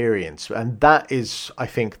 enjoyable experience. And that is, I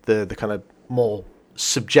think, the kind of more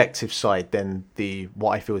subjective side than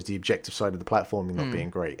what I feel is the objective side of the platforming not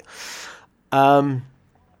being great. And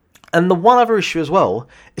the one other issue as well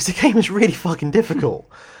is the game is really fucking difficult.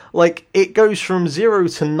 Like, it goes from 0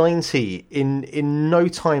 to 90 in no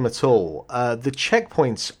time at all. The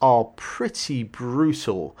checkpoints are pretty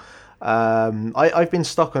brutal. I've been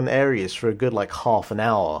stuck on areas for a good, like, half an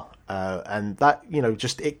hour. And that,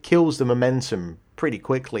 it kills the momentum pretty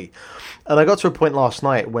quickly. And I got to a point last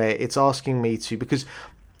night where it's asking me to... Because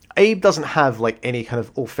Abe doesn't have, like, any kind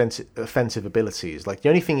of offensive abilities. Like, the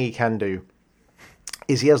only thing he can do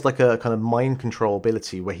is he has like a kind of mind control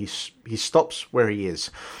ability where he stops where he is,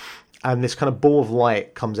 and this kind of ball of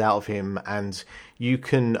light comes out of him, and you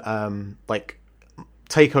can like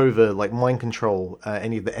take over, like mind control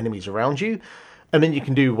any of the enemies around you, and then you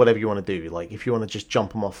can do whatever you want to do. Like if you want to just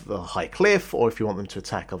jump them off a high cliff, or if you want them to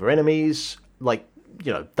attack other enemies, like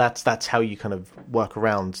that's how you kind of work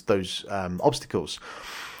around those obstacles.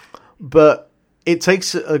 But it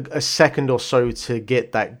takes a second or so to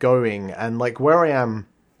get that going, and like where I am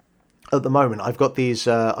at the moment, I've got this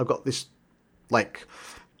like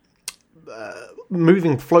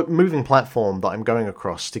moving platform that I'm going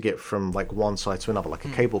across to get from like one side to another, like a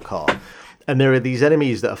cable car. And there are these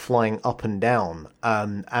enemies that are flying up and down,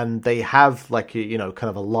 and they have like kind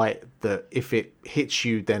of a light that if it hits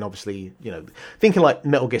you, then obviously thinking like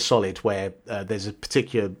Metal Gear Solid, where there's a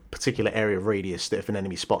particular area of radius that if an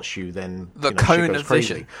enemy spots you, then the cone of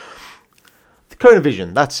vision. The cone of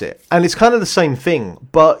vision, that's it. And it's kind of the same thing,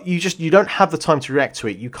 but you don't have the time to react to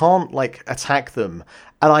it. You can't like attack them,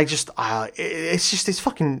 and it's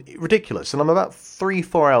fucking ridiculous. And I'm about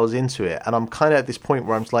 3-4 hours into it, and I'm kind of at this point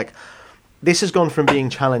where I'm just like, this has gone from being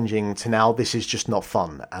challenging to now this is just not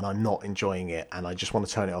fun, and I'm not enjoying it, and I just want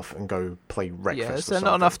to turn it off and go play Wreckfest. Yeah, is there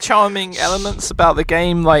not enough charming elements about the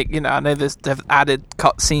game? Like, I know they've added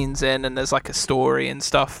cutscenes in, and there's like a story and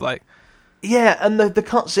stuff. Like, yeah, and the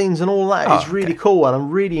cutscenes and all that is really cool, and I'm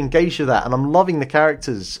really engaged with that, and I'm loving the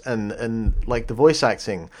characters and like the voice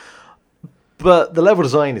acting. But the level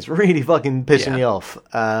design is really fucking pissing me off.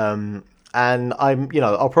 And I'm,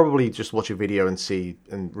 I'll probably just watch a video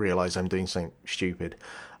and realize I'm doing something stupid.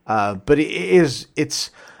 But it's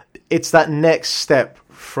that next step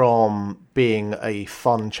from being a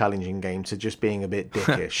fun, challenging game to just being a bit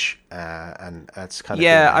dickish. And that's kind of...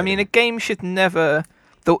 Yeah, I mean, a game should never...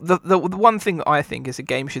 The one thing that I think is a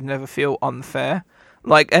game should never feel unfair.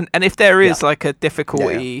 Like, and if there is like a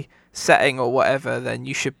difficulty setting or whatever, then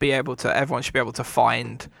everyone should be able to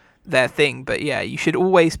find their thing. But yeah, you should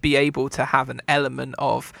always be able to have an element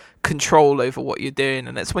of control over what you're doing,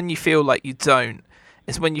 and it's when you feel like you don't,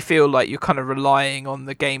 it's when you feel like you're kind of relying on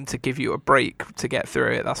the game to give you a break to get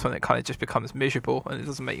through it, that's when it kind of just becomes miserable and it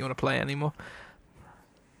doesn't make you want to play anymore.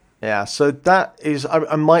 Yeah, so that is,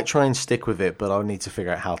 I might try and stick with it, but I'll need to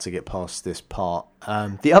figure out how to get past this part.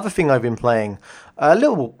 The other thing I've been playing, a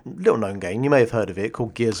little known game, you may have heard of it,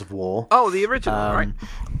 called Gears of War. Oh, the original, right?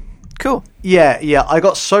 Cool. Yeah. I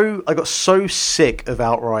got so sick of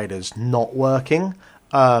Outriders not working.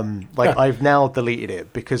 I've now deleted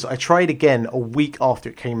it because I tried again a week after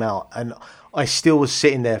it came out, and I still was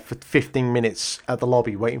sitting there for 15 minutes at the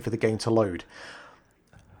lobby waiting for the game to load.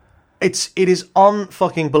 It is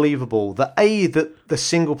unfucking believable that that the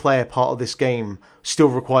single player part of this game still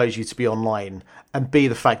requires you to be online, and B,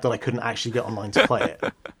 the fact that I couldn't actually get online to play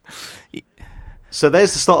it. So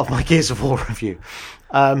there's the start of my Gears of War review.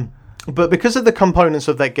 But because of the components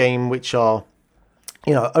of that game, which are,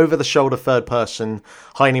 over-the-shoulder third person,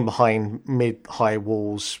 hiding behind mid-high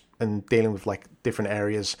walls and dealing with like different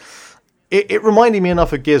areas, it reminded me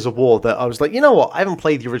enough of Gears of War that I was like, you know what? I haven't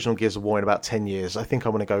played the original Gears of War in about 10 years. I think I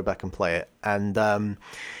want to go back and play it. And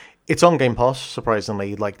it's on Game Pass,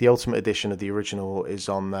 surprisingly. Like the Ultimate Edition of the original is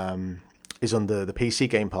on the PC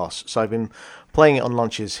Game Pass. So I've been playing it on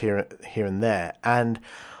launches here and there. And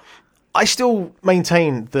I still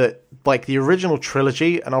maintain that like the original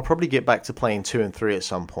trilogy, and I'll probably get back to playing 2 and 3 at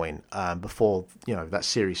some point before that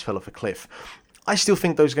series fell off a cliff. I still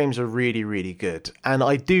think those games are really, really good. And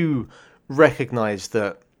I do recognize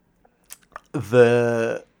that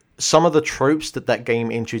some of the tropes that game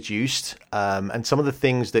introduced, and some of the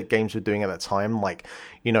things that games were doing at that time, like,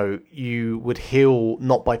 you would heal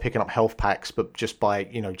not by picking up health packs, but just by,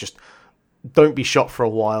 just don't be shot for a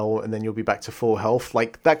while and then you'll be back to full health.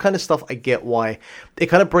 Like that kind of stuff, I get why it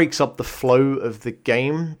kind of breaks up the flow of the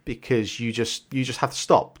game, because you just have to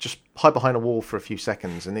stop, just hide behind a wall for a few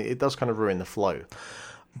seconds, and it does kind of ruin the flow.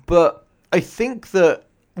 But I think that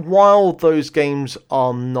while those games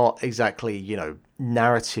are not exactly,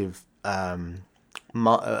 narrative, a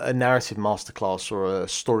narrative masterclass or a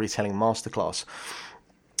storytelling masterclass,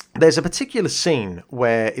 there's a particular scene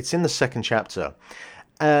where it's in the second chapter.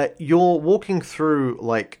 You're walking through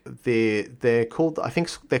like they're called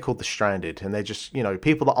the Stranded, and they're just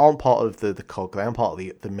people that aren't part of the COG, they aren't part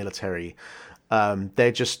of the military.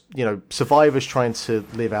 They're just survivors trying to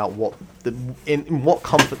live out in what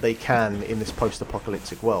comfort they can in this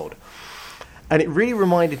post-apocalyptic world. And it really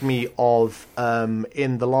reminded me of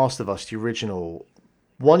in The Last of Us, the original.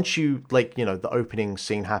 Once you the opening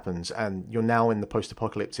scene happens and you're now in the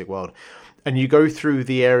post-apocalyptic world, and you go through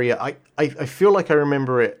the area, I feel like I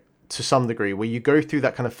remember it to some degree, where you go through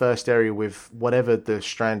that kind of first area with whatever the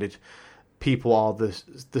stranded people are,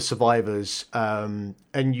 the survivors, and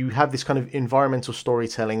you have this kind of environmental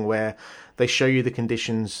storytelling where they show you the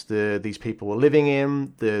conditions these people are living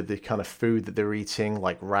in, the kind of food that they're eating,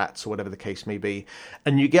 like rats or whatever the case may be,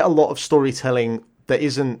 and you get a lot of storytelling that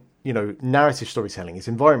isn't narrative storytelling, it's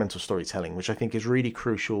environmental storytelling, which I think is really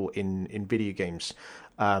crucial in video games,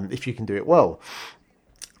 if you can do it well.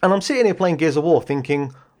 And I'm sitting here playing Gears of War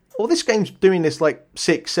thinking, well, this game's doing this like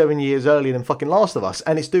 6-7 years earlier than fucking Last of Us,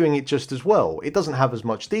 and it's doing it just as well. It doesn't have as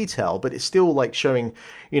much detail, but it's still like showing,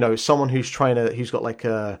 someone who's got like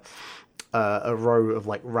a row of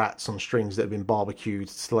like rats on strings that have been barbecued,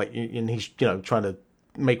 to and he's trying to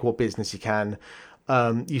make what business he can.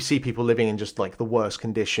 You see people living in just like the worst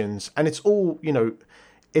conditions, and it's all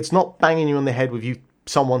it's not banging you on the head with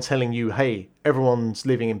someone telling you, hey, everyone's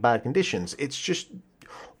living in bad conditions. It's just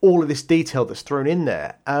all of this detail that's thrown in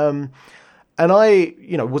there. And I,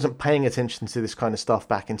 wasn't paying attention to this kind of stuff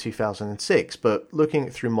back in 2006, but looking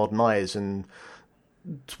it through modern eyes and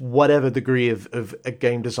whatever degree of a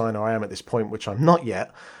game designer I am at this point, which I'm not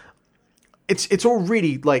yet, it's all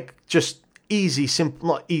really like just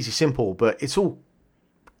not simple, but it's all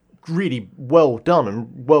really well done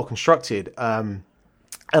and well constructed, and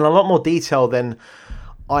a lot more detail than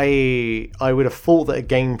I would have thought that a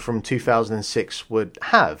game from 2006 would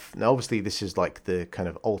have. Now, obviously, this is like the kind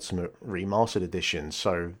of ultimate remastered edition,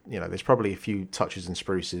 so there's probably a few touches and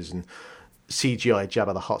spruces and CGI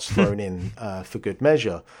Jabba the Hutt's thrown in for good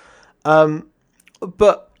measure.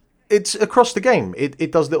 But it's across the game.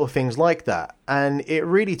 It does little things like that, and it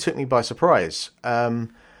really took me by surprise.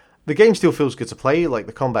 The game still feels good to play, like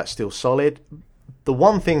the combat's still solid. The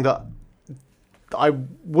one thing that I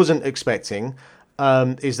wasn't expecting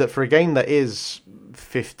is that for a game that is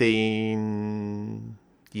 15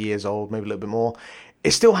 years old, maybe a little bit more,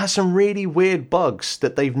 it still has some really weird bugs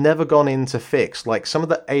that they've never gone in to fix. Like some of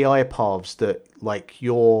the AI paths that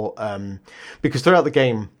because throughout the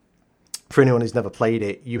game, for anyone who's never played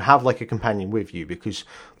it, you have like a companion with you, because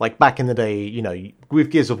like back in the day,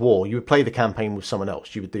 with Gears of War, you would play the campaign with someone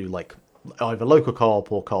else. You would do like either local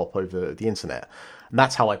co-op or co-op over the internet. And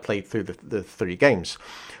that's how I played through the 3 games.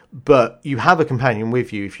 But you have a companion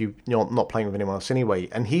with you if you're not playing with anyone else anyway,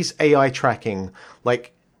 and he's AI tracking,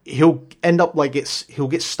 like he'll end up like he'll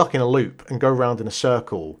get stuck in a loop and go around in a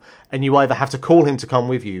circle, and you either have to call him to come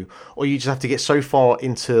with you, or you just have to get so far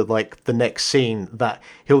into like the next scene that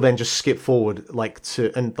he'll then just skip forward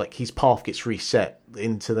and his path gets reset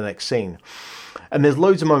into the next scene. And there's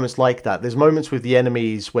loads of moments like that. There's moments with the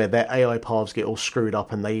enemies where their AI paths get all screwed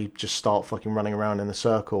up and they just start fucking running around in a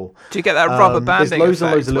circle. Do you get that rubber banding loads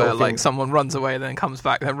effect of where like someone runs away, then comes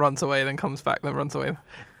back, then runs away, then comes back, then runs away?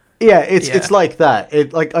 Yeah, it's like that.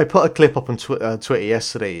 I put a clip up on Twitter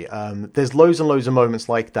yesterday. There's loads and loads of moments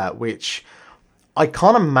like that, which I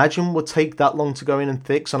can't imagine would take that long to go in and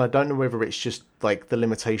fix, and I don't know whether it's just like the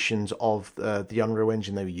limitations of the Unreal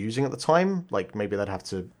Engine they were using at the time. Like maybe they'd have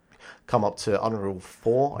to come up to Unreal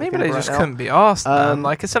 4. Maybe they just couldn't be asked.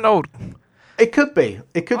 Like it's an old. It could be.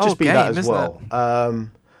 It could just be game, that as well.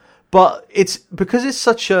 But it's because it's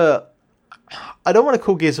such a. I don't want to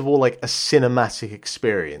call Gears of War like a cinematic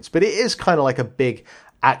experience, but it is kind of like a big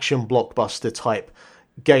action blockbuster type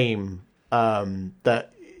game that.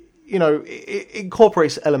 You know, it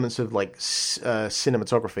incorporates elements of like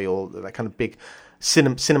cinematography or that kind of big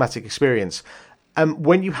cinematic experience. And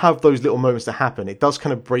when you have those little moments that happen, it does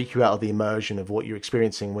kind of break you out of the immersion of what you're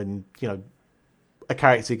experiencing when, you know, a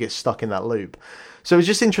character gets stuck in that loop. So it's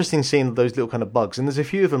just interesting seeing those little kind of bugs. And there's a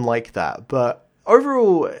few of them like that. But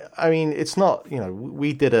overall, I mean, it's not, you know,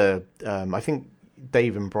 we did I think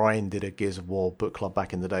Dave and Brian did a Gears of War book club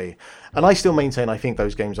back in the day, and I still maintain I think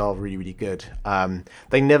those games are really, really good.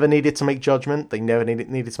 They never needed to make Judgment, they never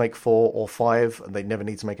needed to make 4 or 5, and they never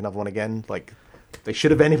need to make another one again. Like they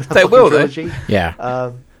should have ended with a trilogy.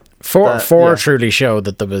 Yeah. Four truly showed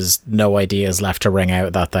that there was no ideas left to wring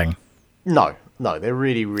out that thing. No, there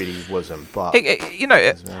really, really wasn't. But you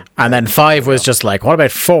know, and then 5 was just like, what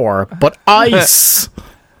about 4? But ice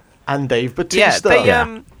and Dave Bautista.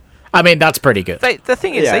 Yeah, I mean, that's pretty good. The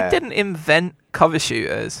thing is, they didn't invent cover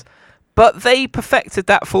shooters, but they perfected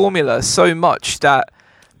that formula so much that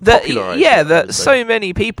so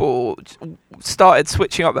many people started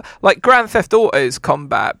switching up. Like Grand Theft Auto's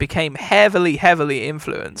combat became heavily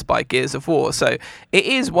influenced by Gears of War. So it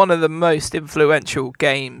is one of the most influential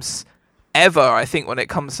games ever, I think, when it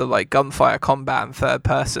comes to like gunfire combat and third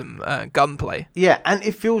person gunplay. Yeah, and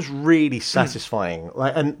it feels really satisfying.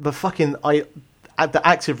 Like, and the fucking at the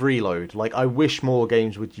active reload, like I wish more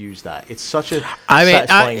games would use that. It's such a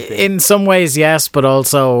satisfying thing. In some ways, yes, but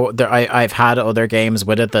also I've had other games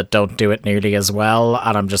with it that don't do it nearly as well,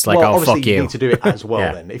 and I'm just like, fuck you. You need to do it as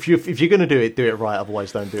well. Then, if you're going to do it right.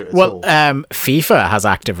 Otherwise, don't do it at all. FIFA has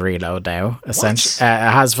active reload now. Essentially,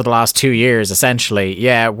 it has for the last 2 years. Essentially,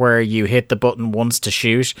 where you hit the button once to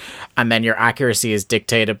shoot, and then your accuracy is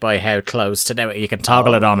dictated by how close to. Now you can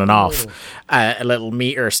toggle it on and off. A little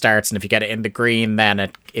meter starts, and if you get it in the green, then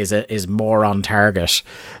it is more on target.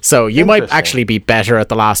 So you might actually be better at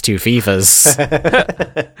the last 2 FIFAs.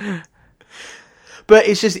 But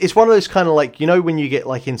it's one of those kind of like, you know, when you get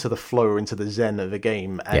like into the flow or into the zen of a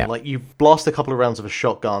game, and like you blast a couple of rounds of a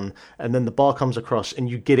shotgun, and then the bar comes across, and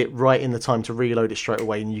you get it right in the time to reload it straight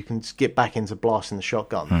away, and you can get back into blasting the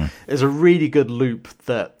shotgun. There's a really good loop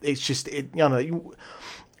that it's just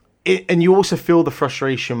and you also feel the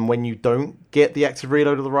frustration when you don't get the active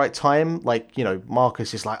reload at the right time. Like, you know,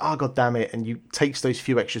 Marcus is like, oh, God damn it. And you takes those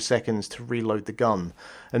few extra seconds to reload the gun.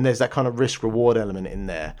 And there's that kind of risk-reward element in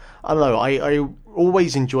there. I don't know. I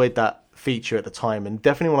always enjoyed that feature at the time. And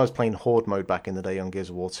definitely when I was playing Horde mode back in the day on Gears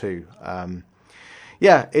of War 2.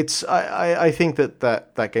 It's I think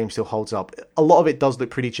that game still holds up. A lot of it does look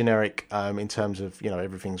pretty generic in terms of, you know,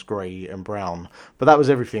 everything's grey and brown, but that was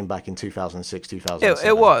everything back in 2006, 2007.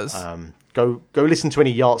 It was. Go listen to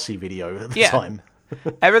any Yahtzee video at the time.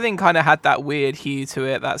 Everything kind of had that weird hue to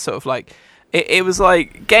it. That sort of like it was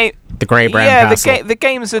like game. The grey brown castle. The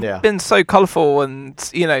games had been so colourful and,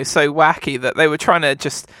 you know, so wacky that they were trying to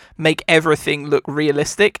just make everything look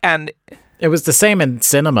realistic. And it was the same in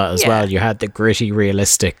cinema as well. You had the gritty,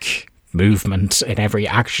 realistic movement in every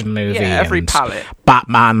action movie. Yeah, every palette.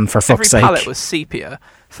 Batman, for fuck's sake. Every palette was sepia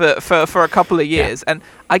for a couple of years. And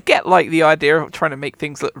I get, like, the idea of trying to make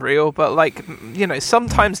things look real, but, like, you know,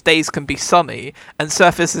 sometimes days can be sunny and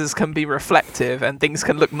surfaces can be reflective and things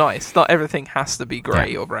can look nice. Not everything has to be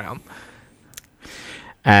grey or brown.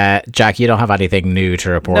 Jack, you don't have anything new to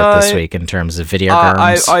report this week in terms of video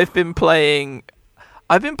games? I've been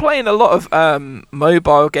playing a lot of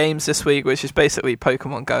mobile games this week, which is basically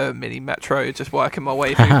Pokemon Go and Mini Metro, just working my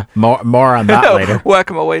way through. more on that later.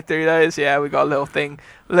 Working my way through those. Yeah, we got a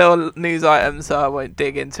little news items, so I won't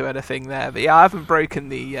dig into anything there. But yeah, I haven't broken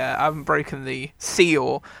the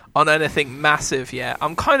seal on anything massive yet.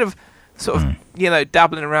 I'm kind of sort of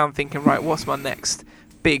dabbling around, thinking, right, what's my next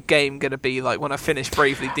big game gonna be? Like when I finish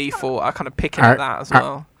Bravely Default, I kind of picking at that as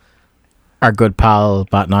well. Our good pal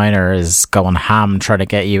Bat Niner is going ham trying to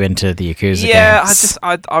get you into the Yakuza games.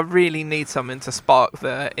 I really need something to spark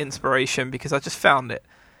the inspiration, because I just found it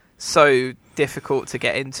so difficult to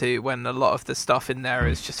get into when a lot of the stuff in there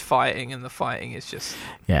is just fighting, and the fighting is just...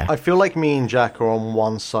 Yeah. I feel like me and Jack are on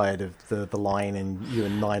one side of the line, and you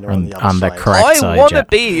and Nine are on the other on side. The correct side, I want to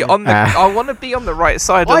be on the I want to be on the right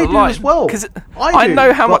side of the line. I do as well. Because I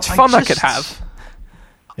know how much fun I could have.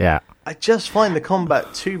 Yeah. I just find the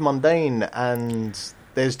combat too mundane, and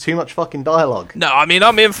There's too much fucking dialogue. No, I mean,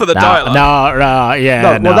 I'm in for the dialogue.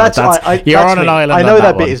 You're on an island. I know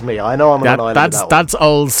that bit is me. I know I'm on an island. That's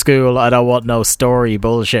old school. I don't want no story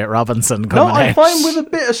bullshit. Robinson coming out. No, I'm fine with a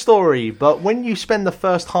bit of story, but when you spend the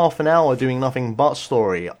first half an hour doing nothing but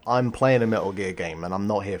story, I'm playing a Metal Gear game, and I'm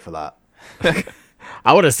not here for that.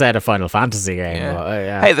 I would have said a Final Fantasy game. Yeah. But,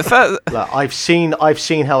 yeah. Hey, the first. Look, I've seen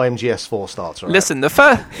how MGS4 starts. Right? Listen, the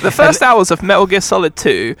first hours of Metal Gear Solid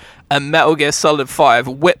 2 and Metal Gear Solid 5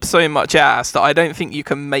 whip so much ass that I don't think you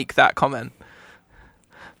can make that comment.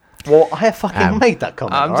 Well, I have fucking made that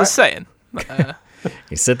comment. I'm just saying.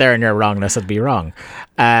 You sit there in your wrongness and be wrong.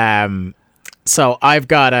 So I've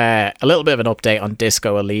got a little bit of an update on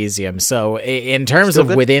Disco Elysium. So in terms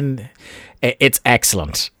of within, it's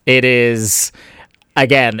excellent. It is.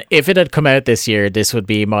 Again, if it had come out this year, this would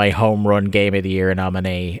be my home run game of the year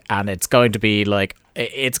nominee, and it's going to be like,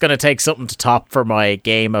 it's going to take something to top for my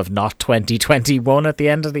game of not 2021 at the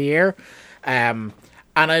end of the year. And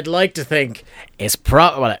I'd like to think it's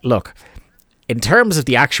look, in terms of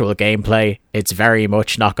the actual gameplay, it's very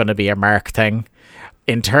much not going to be a Mark thing.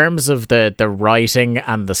 In terms of the writing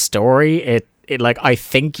and the story, it like, I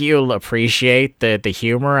think you'll appreciate the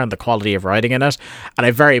humor and the quality of writing in it, and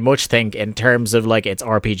I very much think in terms of like its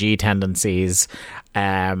RPG tendencies,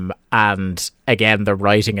 and again the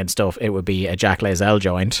writing and stuff, it would be a Jack Layzell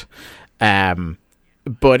joint.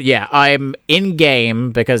 But yeah, I'm in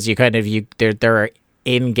game because there are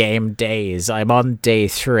in game days. I'm on day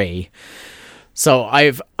 3. So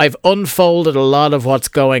I've unfolded a lot of what's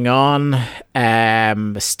going on.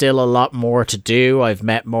 Still a lot more to do. I've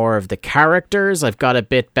met more of the characters. I've got a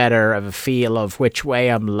bit better of a feel of which way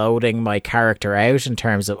I'm loading my character out in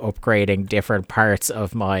terms of upgrading different parts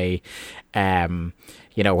of my,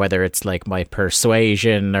 whether it's like my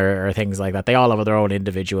persuasion or things like that. They all have their own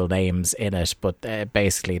individual names in it, but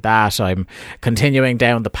basically that. I'm continuing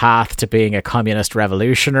down the path to being a communist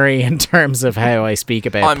revolutionary in terms of how I speak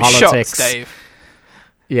about politics. Shocked, Dave.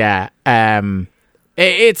 Yeah,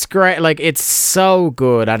 it's great. Like, it's so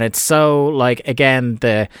good, and it's so like, again,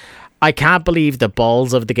 I can't believe the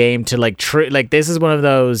balls of the game to like this is one of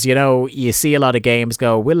those, you see a lot of games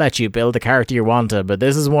go, we'll let you build the character you want to, but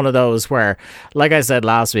this is one of those where, like I said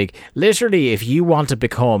last week, literally if you want to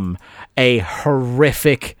become a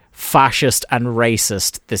horrific fascist and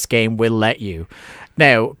racist, this game will let you.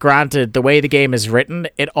 Now, granted, the way the game is written,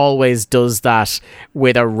 it always does that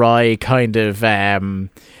with a wry kind of,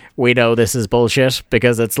 we know this is bullshit,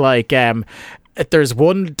 because it's like, there's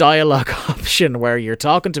one dialogue option where you're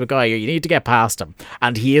talking to a guy, you need to get past him,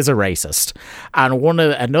 and he is a racist. And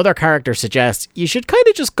another character suggests you should kind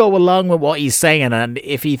of just go along with what he's saying, and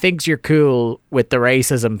if he thinks you're cool with the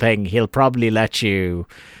racism thing, he'll probably let you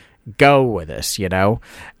go with it,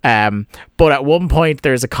 but at one point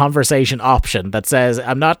there's a conversation option that says,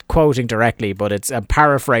 I'm not quoting directly, but I'm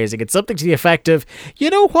paraphrasing, it's something to the effect of,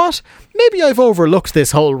 you know what, maybe I've overlooked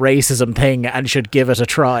this whole racism thing and should give it a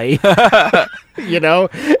try.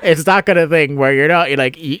 It's that kind of thing where you're not,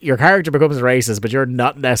 your character becomes racist, but you're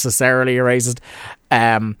not necessarily a racist.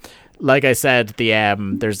 Like I said,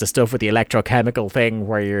 there's the stuff with the electrochemical thing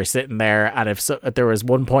where you're sitting there, and if there was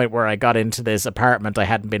one point where I got into this apartment I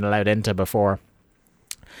hadn't been allowed into before,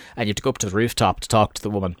 and you had to go up to the rooftop to talk to the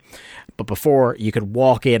woman. But before, you could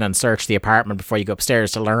walk in and search the apartment before you go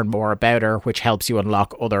upstairs to learn more about her, which helps you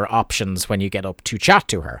unlock other options when you get up to chat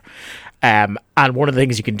to her. And one of the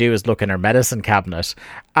things you can do is look in her medicine cabinet,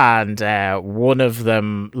 and one of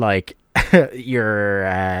them, like, your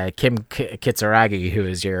Kim Kitsuragi, who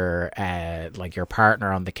is your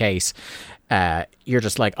partner on the case, you're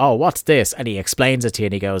just like, oh, what's this? And he explains it to you,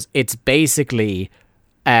 and he goes, it's basically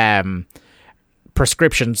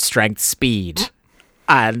prescription strength speed.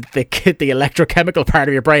 And the electrochemical part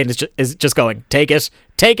of your brain is just going, take it.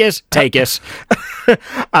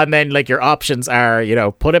 And then, like, your options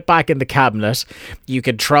are, put it back in the cabinet. You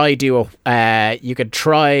could try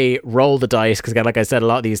roll the dice, because again, like I said, a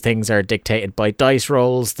lot of these things are dictated by dice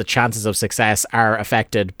rolls. The chances of success are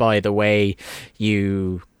affected by the way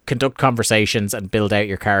you conduct conversations and build out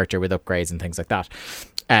your character with upgrades and things like that.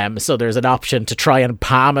 So there's an option to try and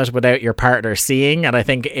palm it without your partner seeing, and I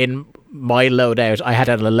think in my loadout I had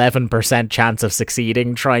an 11% chance of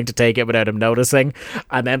succeeding trying to take it without him noticing.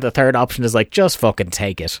 And then the third option is like, just fucking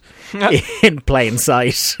take it in plain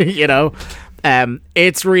sight.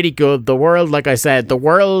 It's really good. The world, like I said, the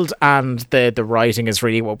world and the writing is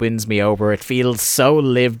really what wins me over. It feels so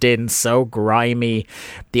lived in, so grimy.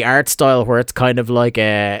 The art style, where it's kind of like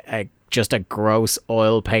just a gross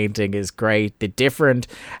oil painting, is great.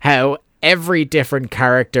 How every different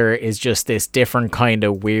character is just this different kind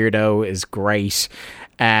of weirdo is great.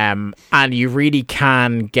 And you really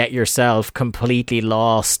can get yourself completely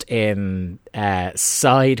lost in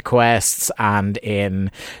side quests and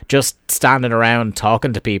in just standing around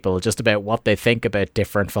talking to people just about what they think about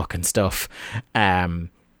different fucking stuff.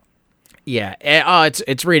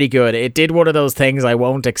 It's really good. It did one of those things, I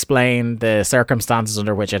won't explain the circumstances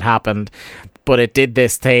under which it happened, but it did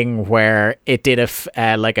this thing where it did a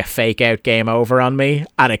fake out game over on me,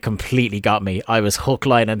 and it completely got me. I was hook,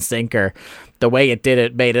 line, and sinker. The way it did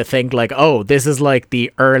it made it think like, oh, this is like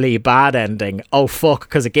the early bad ending. Oh, fuck,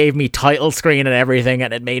 because it gave me title screen and everything,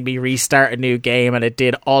 and it made me restart a new game, and it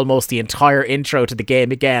did almost the entire intro to the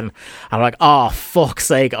game again. I'm like, oh, fuck's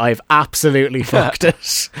sake, I've absolutely fucked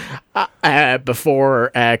it.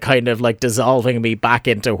 Before kind of like dissolving me back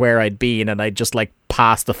into where I'd been, and I just like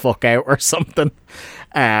passed the fuck out or something.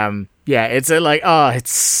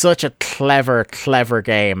 It's such a clever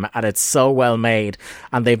game, and it's so well made,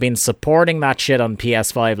 and they've been supporting that shit on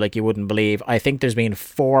PS5 like you wouldn't believe. I think there's been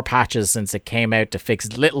 4 patches since it came out to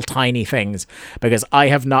fix little tiny things, because I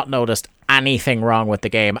have not noticed anything wrong with the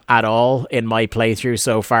game at all in my playthrough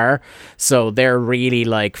so far. So they're really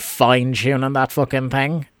like fine-tuning that fucking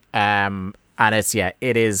thing. And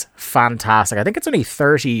it is fantastic. I think it's only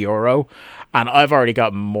 €30, and I've already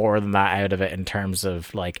got more than that out of it in terms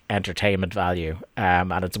of like entertainment value.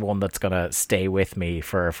 And it's one that's gonna stay with me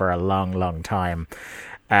for a long time.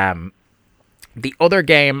 The other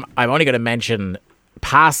game I'm only going to mention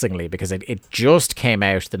passingly because it just came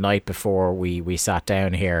out the night before we sat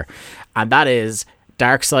down here, and that is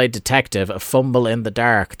Darkside Detective: A Fumble in the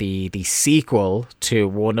Dark, the sequel to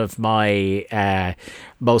one of my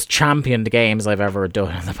most championed games I've ever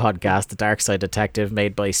done on the podcast, the Darkside Detective,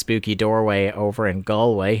 made by Spooky Doorway over in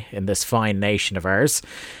Galway, in this fine nation of ours.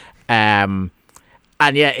 And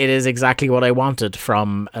yeah, it is exactly what I wanted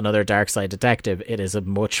from another Darkside Detective. It is a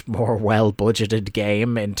much more well-budgeted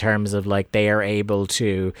game in terms of like there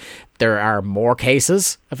are more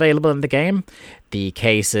cases available in the game. The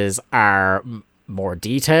cases are more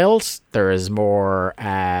detailed. There is more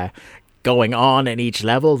going on in each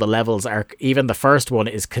level. The levels are, even the first one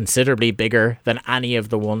is considerably bigger than any of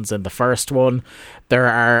the ones in the first one. There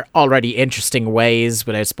are already interesting ways,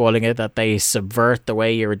 without spoiling it, that they subvert the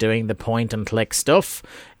way you were doing the point and click stuff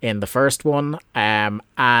in the first one. And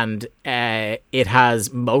it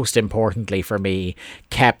has, most importantly for me,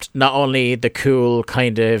 kept not only the cool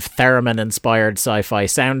kind of theremin inspired sci-fi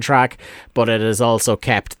soundtrack, but it has also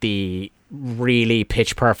kept the really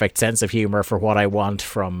pitch perfect sense of humor for what I want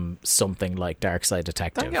from something like Darkside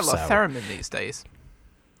Detective. Don't get a lot of theremin these days.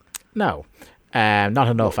 No, not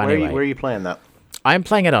enough anyway. Where are you playing that? I'm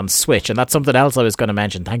playing it on Switch, and that's something else I was going to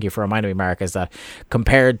mention. Thank you for reminding me, Mark, is that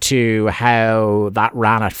compared to how that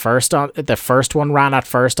ran at first on the first one ran at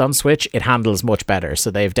first on Switch, it handles much better.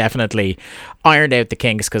 So they've definitely ironed out the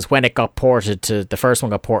kinks, because when it got ported to the first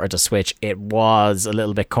one got ported to Switch, it was a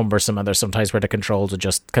little bit cumbersome, and there's sometimes where the controls would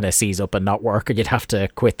just kind of seize up and not work, and you'd have to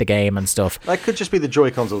quit the game and stuff. That could just be the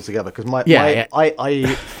Joy-Cons altogether, because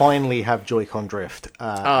I finally have Joy-Con drift.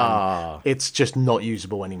 It's just not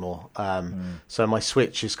usable anymore. So my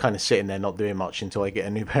Switch is kind of sitting there not doing much until I get a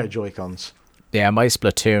new pair of Joy-Cons. Yeah, my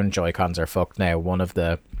Splatoon Joy-Cons are fucked now. One of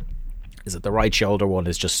the right shoulder one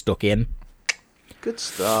is just stuck in. Good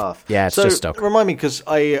stuff. Yeah, it's just stuck. Remind me, because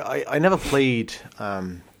I never played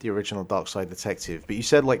the original Darkside Detective, but you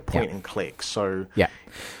said like point and click. So yeah,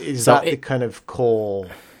 is that the kind of core?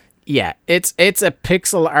 Yeah, it's a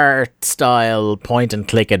pixel art style point and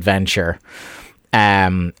click adventure.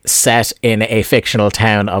 Set in a fictional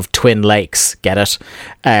town of Twin Lakes, get it?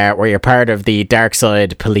 Where you're part of the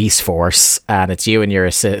Darkside police force, and it's you and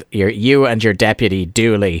your deputy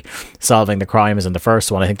Dooley solving the crimes in the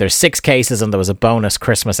first one. I think there's 6 cases, and there was a bonus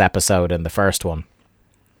Christmas episode in the first one.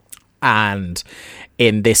 And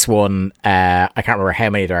in this one, I can't remember how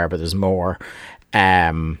many there are, but there's more.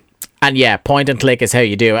 And yeah, point and click is how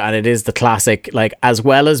you do it, and it is the classic, like, as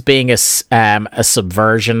well as being a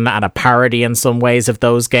subversion and a parody in some ways of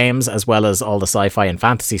those games, as well as all the sci-fi and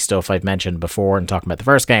fantasy stuff I've mentioned before in talking about the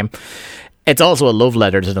first game. It's also a love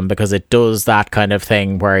letter to them, because it does that kind of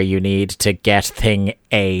thing where you need to get thing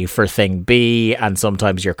A for thing B, and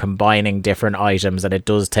sometimes you're combining different items, and it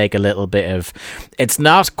does take a little bit of... It's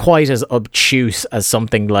not quite as obtuse as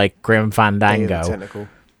something like Grim Fandango.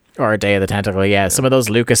 Or Day of the Tentacle, yeah. Some of those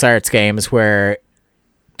LucasArts games where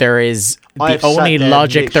there is the only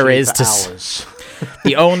logic there is to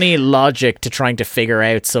the only logic to trying to figure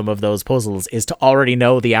out some of those puzzles is to already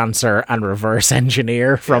know the answer and reverse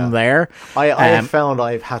engineer from there. I have found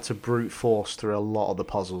I've had to brute force through a lot of the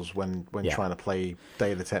puzzles when trying to play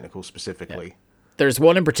Day of the Tentacle specifically. Yeah. There's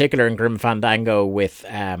one in particular in Grim Fandango with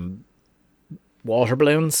water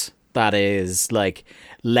balloons. That is like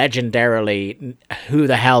legendarily, who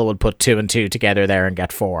the hell would put 2 and 2 together there and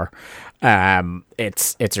get 4?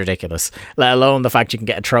 It's ridiculous. Let alone the fact you can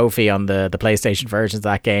get a trophy on the PlayStation versions of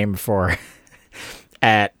that game for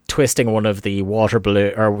twisting one of the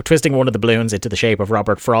twisting one of the balloons into the shape of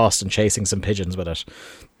Robert Frost and chasing some pigeons with it.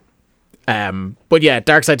 But yeah,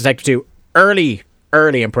 Darkside Detective 2,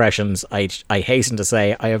 early impressions. I hasten to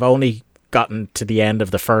say I have only gotten to the end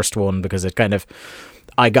of the first one because it kind of,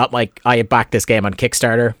 I backed this game on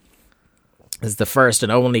Kickstarter. This is the first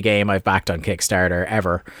and only game I've backed on Kickstarter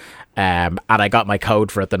ever. And I got my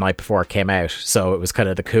code for it the night before it came out, so it was kind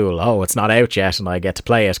of the cool, it's not out yet and I get to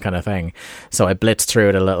play it kind of thing. So I blitzed through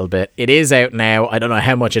it a little bit. It is out now. I don't know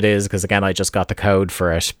how much it is because again I just got the code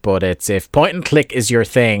for it, but it's, if point and click is your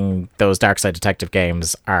thing, those Darkside Detective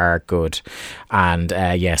games are good. And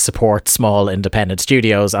support small independent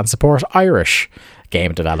studios and support Irish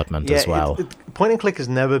game development as well. Point and click has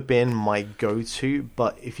never been my go-to,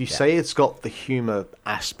 but if you say it's got the humor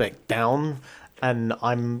aspect down, and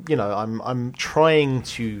I'm trying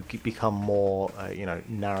to become more,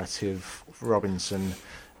 narrative Robinson,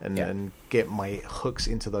 and get my hooks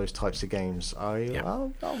into those types of games.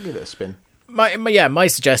 I'll give it a spin. My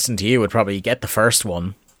suggestion to you would probably get the first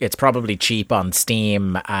one. It's probably cheap on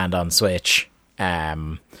Steam and on Switch,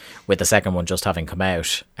 with the second one just having come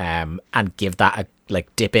out, and give that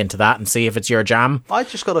dip into that and see if it's your jam. I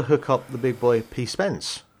just got to hook up the big boy P.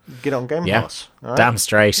 Spence. Get on Game Pass. Right? Damn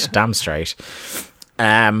straight. So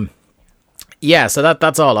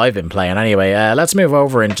that's all I've been playing anyway. Let's move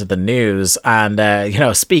over into the news.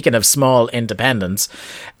 And speaking of small independents,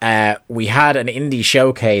 we had an indie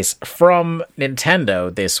showcase from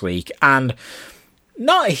Nintendo this week, and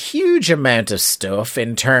not a huge amount of stuff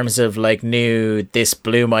in terms of new "this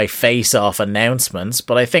blew my face off" announcements,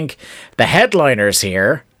 but I think the headliners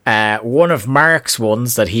here, one of Mark's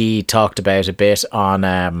ones that he talked about a bit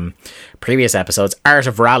on previous episodes, Art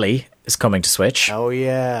of Rally, is coming to Switch. Oh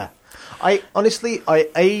yeah, I honestly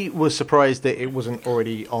was surprised that it wasn't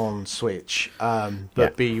already on Switch,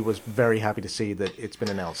 but B was very happy to see that it's been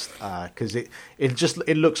announced because it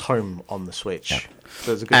looks home on the Switch. Yeah.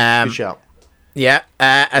 So it's a good shout. Yeah,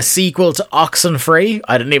 a sequel to Oxenfree.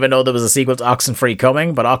 I didn't even know there was a sequel to Oxenfree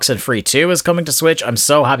coming, but Oxenfree 2 is coming to Switch. I'm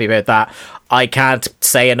so happy about that. I can't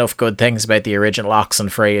say enough good things about the original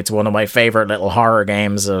Oxenfree. It's one of my favourite little horror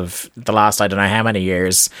games of the last I don't know how many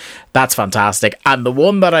years. That's fantastic. And the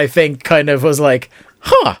one that I think kind of was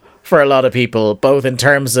for a lot of people, both in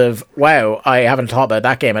terms of, wow, I haven't thought about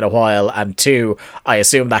that game in a while, and 2, I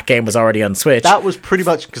assume that game was already on Switch. That was pretty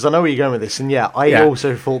much, because I know where you're going with this, and I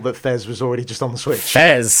also thought that Fez was already just on the Switch.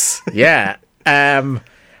 Fez, yeah. The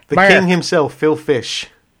king himself, Phil Fish.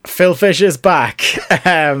 Phil Fish is back,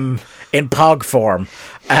 in POG form.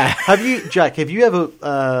 Have you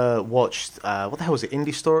ever watched, what the hell was it,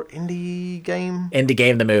 Indie Game? Indie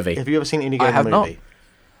Game the movie. Have you ever seen Indie Game the movie?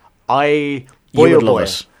 You would love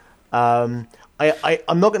it. I'm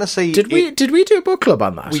not going to say... Did we do a book club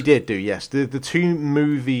on that? We did do, yes. The 2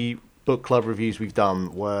 movie book club reviews we've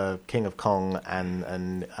done were King of Kong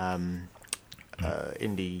and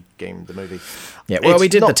Indie Game, the movie. Yeah, well, we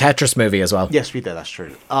did the Tetris movie as well. Yes, we did, that's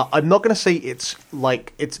true. I'm not going to say it's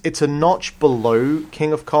a notch below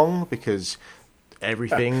King of Kong, because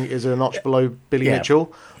everything is a notch below Billy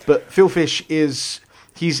Mitchell, but Phil Fish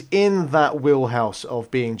he's in that wheelhouse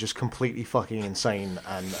of being just completely fucking insane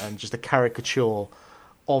and just a caricature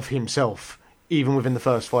of himself, even within the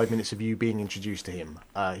first 5 minutes of you being introduced to him.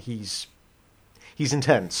 He's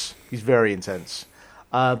intense. He's very intense.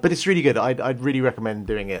 But it's really good. I'd really recommend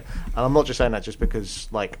doing it. And I'm not just saying that just because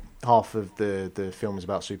half of the film is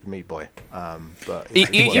about Super Meat Boy. But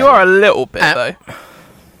you are a little bit though.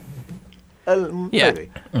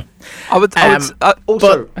 Maybe.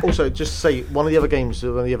 Also, just to say, one of the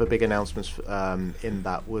other big announcements in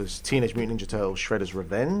that was Teenage Mutant Ninja Turtles: Shredder's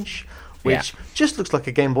Revenge, which just looks like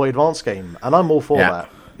a Game Boy Advance game, and I'm all for that.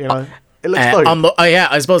 It looks dope.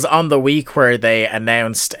 I suppose on the week where they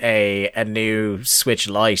announced a new Switch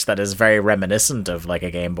Lite that is very reminiscent of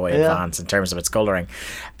a Game Boy Advance in terms of its colouring.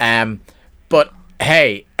 But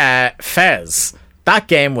hey, Fez. That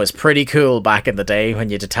game was pretty cool back in the day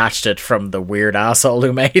when you detached it from the weird asshole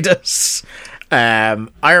who made it.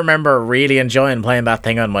 I remember really enjoying playing that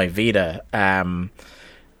thing on my Vita.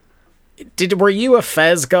 Were you a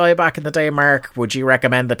Fez guy back in the day, Mark? Would you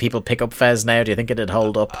recommend that people pick up Fez now? Do you think it'd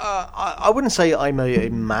hold up? I wouldn't say I'm a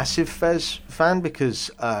massive Fez fan,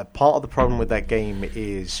 because part of the problem with that game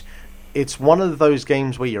is it's one of those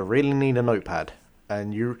games where you really need a notepad.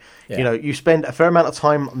 and you know, you spend a fair amount of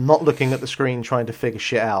time not looking at the screen trying to figure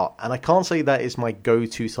shit out. And I can't say that is my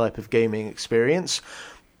go-to type of gaming experience,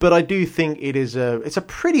 but I do think it's a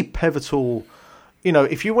pretty pivotal. You know,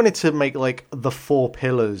 if you wanted to make like the 4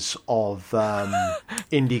 pillars of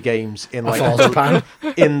indie games in like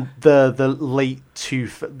in the late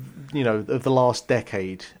of the last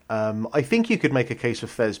decade, I think you could make a case for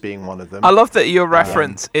Fez being one of them. I love that your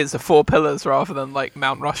reference is the 4 pillars rather than like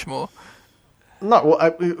Mount Rushmore. No,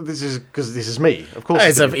 well, this is because this is me, of course.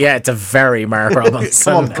 It's a very Mark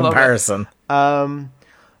Robinson comparison.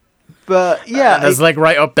 But yeah, it's like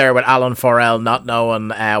right up there with Alan Forel not knowing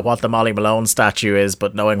what the Molly Malone statue is,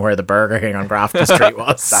 but knowing where the Burger King on Grafton Street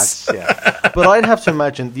was. But I'd have to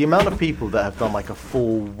imagine the amount of people that have done like a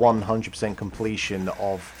full 100% completion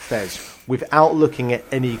of Fez without looking at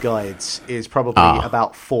any guides is probably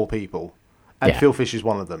about 4 people. And Phil Fish is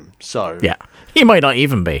one of them. So yeah, he might not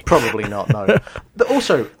even be. Probably not. No.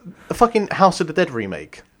 Also, a fucking House of the Dead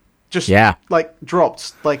remake, just like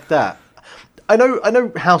dropped like that. I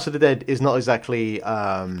know. House of the Dead is not exactly,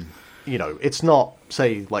 it's not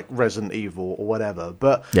say like Resident Evil or whatever.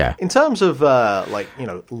 But in terms of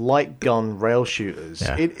light gun rail shooters,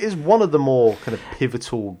 it is one of the more kind of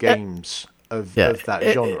pivotal games of that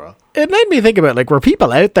genre. It made me think about, like, were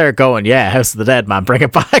people out there going, House of the Dead, man, bring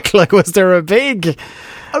it back? Like, was there a big...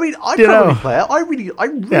 I mean, I probably play it. I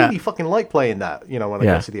really fucking like playing that, when I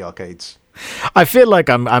go to the arcades. I feel like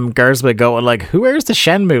I'm Gersby going, like, where's the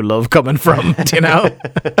Shenmue love coming from, do you know?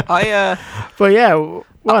 But yeah,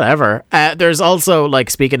 whatever. There's also, like,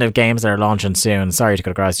 speaking of games that are launching soon, sorry to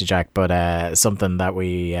cut across you, Jack, but something that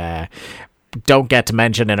we... don't get to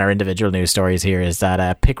mention in our individual news stories here is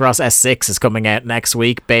that Picross S6 is coming out next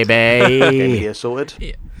week, baby. Sorted.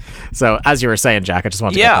 Yeah. So, as you were saying, Jack, I just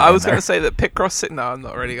wanted to I was going to say that Picross... No, I'm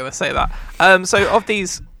not really going to say that. So, of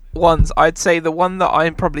these ones, I'd say the one that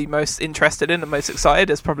I'm probably most interested in and most excited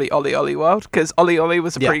is probably Ollie Ollie World, because Ollie Ollie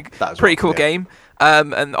was a pretty cool game.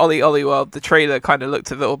 And Ollie Ollie World, the trailer kind of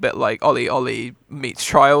looked a little bit like Ollie Ollie meets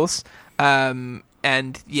Trials. And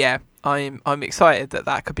yeah... I'm excited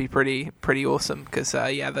that could be pretty awesome, because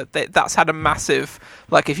that's had a massive,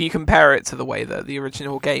 like, if you compare it to the way that the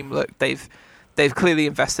original game looked, they've clearly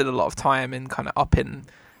invested a lot of time in kind of upping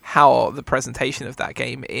how the presentation of that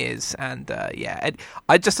game is. And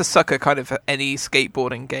I'm just a sucker kind of for any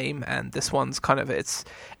skateboarding game, and this one's kind of it's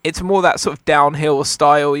more that sort of downhill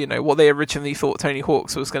style, what they originally thought Tony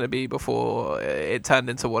Hawk's was going to be before it turned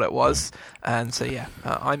into what it was. And so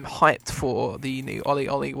I'm hyped for the new Ollie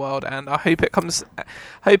Ollie World, and I hope it comes.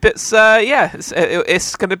 Hope it's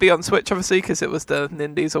going to be on Switch, obviously, because it was the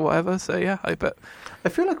Nindies or whatever. So yeah, hope it. I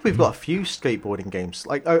feel like we've got a few skateboarding games.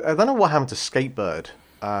 Like I don't know what happened to Skatebird.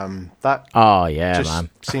 That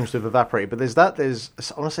seems to have evaporated. But there's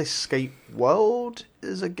I want to say Skate World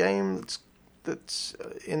is a game that's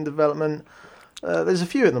in development. There's a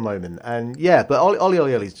few at the moment, and but Ollie Ollie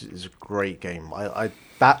Ollie is a great game.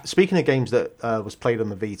 Speaking of games that was played on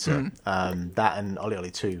the Vita, that and Ollie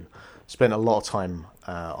Ollie 2 spent a lot of time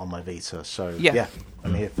on my Vita. So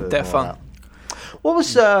I'm here for they're fun. That. What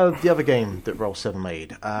was the other game that Roll7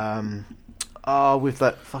 made? With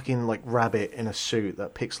that fucking like rabbit in a suit,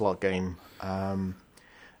 that pixel art game.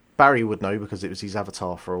 Barry would know because it was his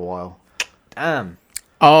avatar for a while. Damn.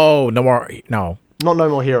 Oh, No More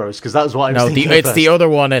Heroes, because that was what I was thinking. It's the other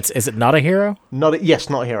one. Is it Not a Hero? Not a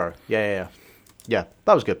Hero. Yeah. That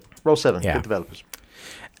was good. Roll7, good developers.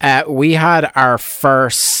 We had our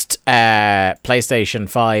first PlayStation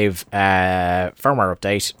 5 firmware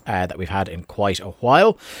update that we've had in quite a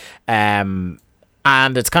while.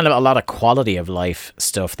 And it's kind of a lot of quality of life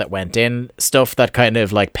stuff that went in, stuff that kind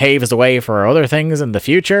of like paves the way for other things in the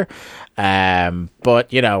future. But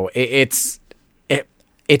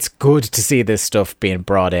it's good to see this stuff being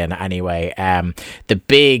brought in anyway. The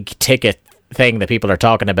big ticket thing that people are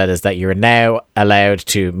talking about is that you're now allowed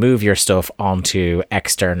to move your stuff onto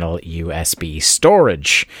external USB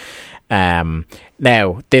storage.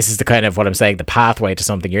 Now, this is the kind of what I'm saying, the pathway to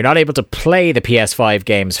something. You're not able to play the PS5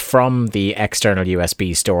 games from the external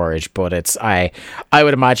USB storage, but I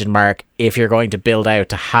would imagine, Mark, if you're going to build out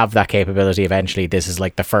to have that capability eventually, this is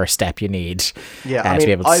like the first step you need to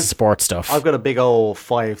be able to support stuff. I've got a big old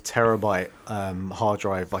 5 terabyte hard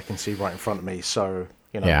drive I can see right in front of me, so,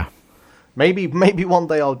 Maybe one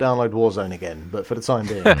day I'll download Warzone again, but for the time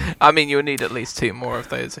being... I mean, you'll need at least 2 more of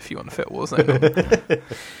those if you want to fit Warzone.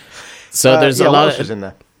 So there's a lot of in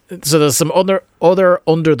there. So there's some other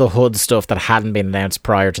under the hood stuff that hadn't been announced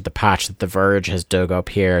prior to the patch that The Verge has dug up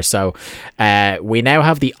here. So we now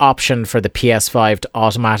have the option for the PS5 to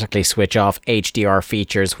automatically switch off HDR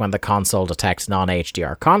features when the console detects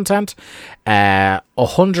non-HDR content.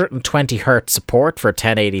 120 Hz support for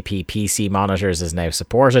 1080p PC monitors is now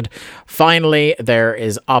supported. Finally, there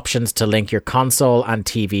is options to link your console and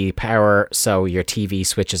TV power, so your TV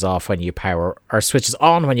switches off when you power, or switches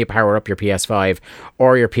on when you power up your PS5,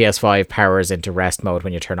 or your PS5 powers into rest mode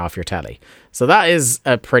when you turn off your telly. So that is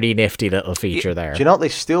a pretty nifty little feature there. Do you know what they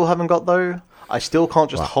still haven't got though? I still can't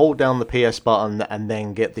just hold down the PS button and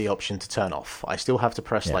then get the option to turn off. I still have to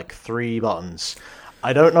press like 3 buttons.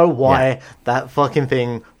 I don't know why that fucking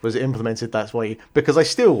thing was implemented that way, because I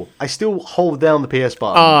still hold down the PS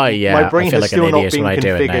button. Oh yeah, my brain has like still not been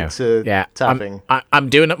configured to tapping. I'm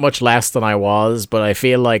doing it much less than I was, but I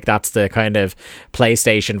feel like that's the kind of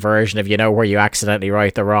PlayStation version of, where you accidentally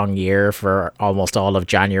write the wrong year for almost all of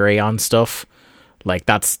January on stuff. Like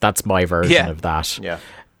that's my version of that. Yeah.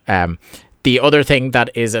 The other thing that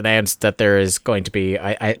is announced that there is going to be,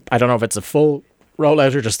 I don't know if it's a full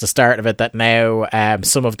rollout or just the start of it, that now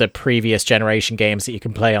some of the previous generation games that you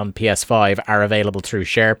can play on PS5 are available through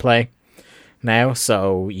SharePlay now.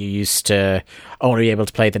 So you used to only be able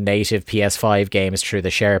to play the native PS5 games through the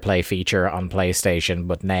SharePlay feature on PlayStation,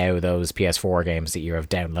 but now those PS4 games that you have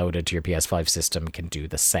downloaded to your PS5 system can do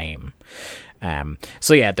the same.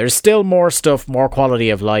 So yeah, there's still more stuff, more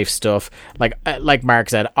quality of life stuff. Like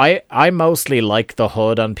Mark said, I mostly like the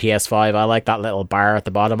HUD on PS5. I like that little bar at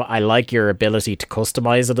the bottom. I like your ability to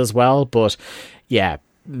customize it as well. But yeah,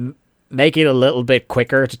 make it a little bit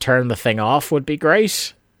quicker to turn the thing off would be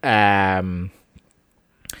great. And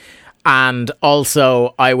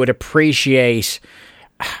also, I would appreciate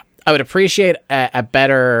a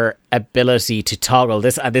better ability to toggle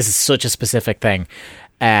this. And this is such a specific thing.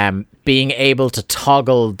 Being able to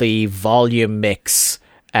toggle the volume mix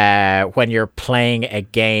when you're playing a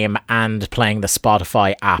game and playing the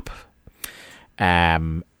Spotify app.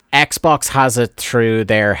 Xbox has it through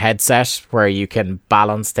their headset where you can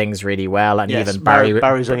balance things really well, and yes, even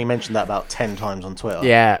Barry's only mentioned that about 10 times on Twitter.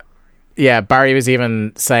 Yeah, Barry was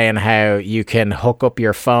even saying how you can hook up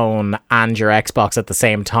your phone and your Xbox at the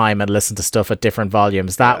same time and listen to stuff at different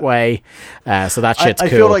volumes that way. So that shit's cool.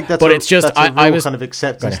 I feel like that's it's just I was kind of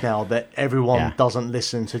acceptance now that everyone doesn't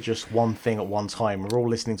listen to just one thing at one time. We're all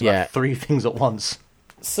listening to like 3 things at once.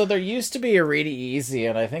 So there used to be a really easy,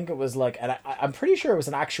 and I think it was like, and I'm pretty sure it was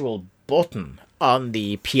an actual button on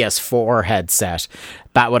the PS4 headset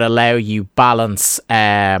that would allow you balance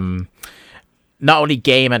not only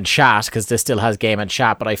game and chat, because this still has game and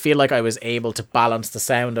chat, but I feel like I was able to balance the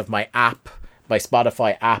sound of my app, my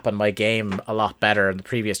Spotify app, and my game a lot better in the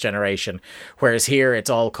previous generation. Whereas here, it's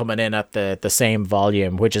all coming in at the same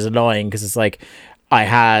volume, which is annoying, because it's like I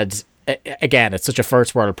had... Again, it's such a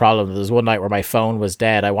first world problem. There was one night where my phone was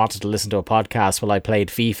dead. I wanted to listen to a podcast while I played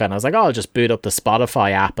FIFA, and I was like, I'll just boot up the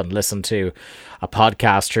Spotify app and listen to a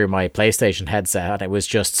podcast through my PlayStation headset. And it was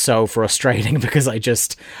just so frustrating because I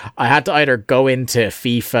had to either go into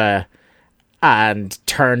FIFA and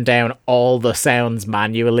turn down all the sounds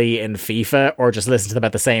manually in FIFA, or just listen to them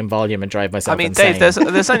at the same volume and drive myself insane. Dave,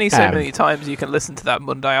 there's only so many times you can listen to that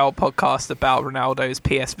Mundial podcast about Ronaldo's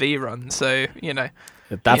PSV run, so,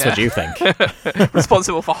 That's what you think.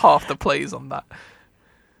 Responsible for half the plays on that.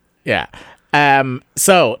 Yeah.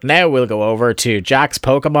 So now we'll go over to Jack's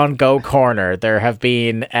Pokemon Go corner. There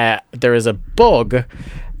is a bug.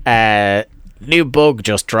 New bug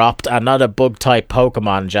just dropped, and not a bug type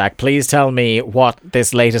Pokemon. Jack, please tell me what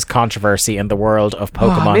this latest controversy in the world of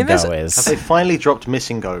Pokemon Go is. Have they finally dropped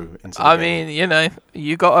Missing Go into the game?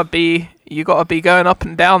 You gotta be going up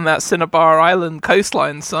and down that Cinnabar Island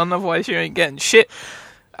coastline, son. Otherwise, you ain't getting shit.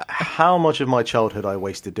 How much of my childhood I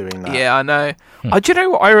wasted doing that? Yeah, I know. Do you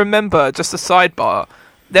know what I remember? Just a sidebar.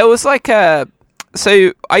 There was like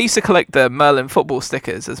so I used to collect the Merlin football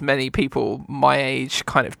stickers, as many people my age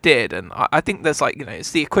kind of did, and I think there's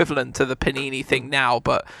it's the equivalent to the Panini thing now,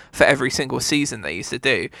 but for every single season they used to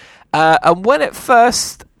do. And when it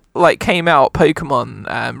first came out,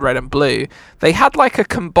 Pokemon Red and Blue, they had a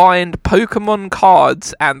combined Pokemon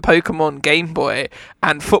cards and Pokemon Game Boy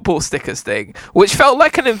and football stickers thing, which felt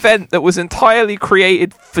like an event that was entirely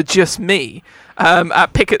created for just me.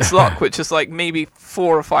 At Pickett's Lock, which is maybe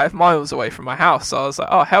 4 or 5 miles away from my house. So I was like,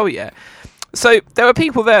 oh, hell yeah. So there were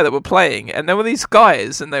people there that were playing, and there were these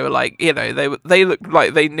guys, and they were they looked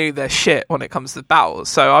like they knew their shit when it comes to battles.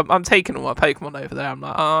 So I'm taking all my Pokemon over there. I'm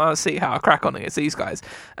like, oh, I'll see how I crack on against these guys.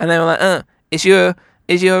 And they were like, is your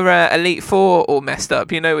Elite Four all messed up?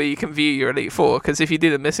 Where you can view your Elite Four? Because if you do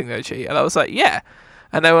the Missing Go cheat. And I was like, yeah.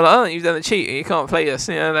 And they were like, "Oh, you've done the cheating. You can't play this."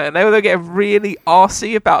 And they were getting really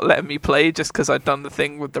arsy about letting me play just because I'd done the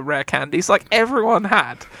thing with the rare candies. Like everyone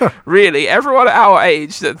had, really, everyone at our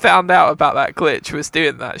age that found out about that glitch was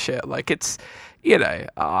doing that shit. Like it's.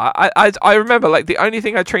 I remember like the only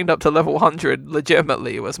thing I trained up to level 100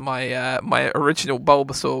 legitimately was my my original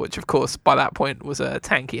Bulbasaur, which of course by that point was a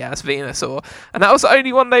tanky ass Venusaur, and that was the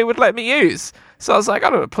only one they would let me use. So I was like, I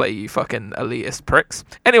don't want to play you fucking elitist pricks.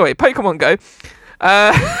 Anyway, Pokemon Go.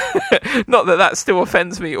 Not that still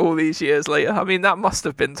offends me all these years later. I mean, that must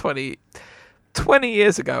have been 20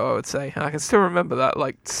 years ago, I would say. And I can still remember that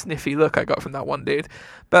like sniffy look I got from that one dude.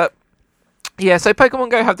 But yeah, so Pokemon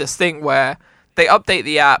Go have this thing where they update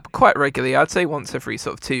the app quite regularly. I'd say once every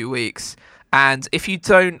sort of 2 weeks. And if you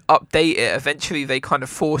don't update it, eventually they kind of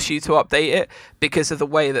force you to update it because of the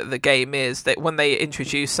way that the game is. That when they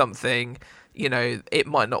introduce something, it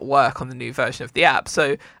might not work on the new version of the app.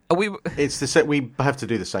 So we have to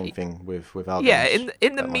do the same thing with our games.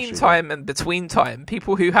 In the meantime and between time,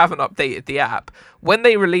 people who haven't updated the app, when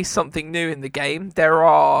they release something new in the game, there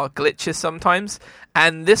are glitches sometimes.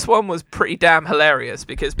 And this one was pretty damn hilarious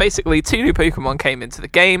because basically 2 new Pokemon came into the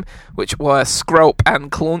game, which were Skrelp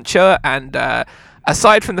and Clauncher. And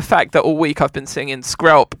aside from the fact that all week I've been singing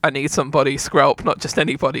Skrelp, I need somebody Skrelp, not just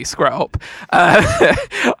anybody Skrelp,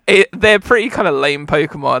 they're pretty kind of lame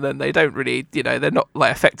Pokemon, and they don't really, they're not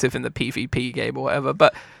like effective in the PvP game or whatever.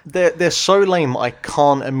 But they're so lame, I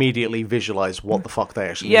can't immediately visualize what the fuck they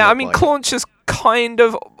actually. Yeah, look I mean, like. Clauncher's kind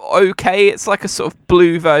of okay. It's like a sort of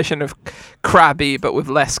blue version of Krabby, but with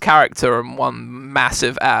less character and one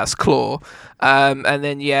massive ass claw. And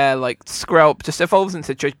then like Skrelp just evolves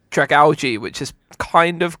into Dragalge, which is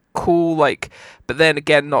kind of cool, but then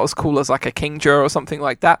again not as cool as like a Kingdra or something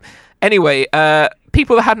like that. Anyway,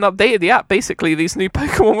 people that hadn't updated the app, basically these new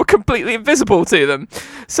Pokemon were completely invisible to them.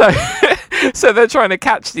 So so they're trying to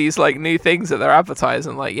catch these like new things that they're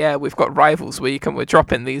advertising, like, yeah, we've got Rivals Week and we're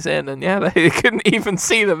dropping these in, and yeah, they couldn't even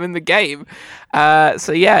see them in the game.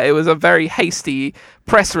 So yeah, it was a very hasty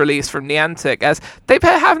press release from Niantic, as they've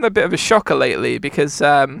been having a bit of a shocker lately because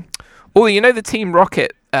the Team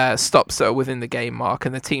Rocket stops that are within the game, Mark,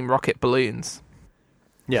 and the Team Rocket balloons.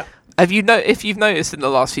 Yeah. If you've noticed in the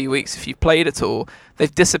last few weeks, if you've played at all,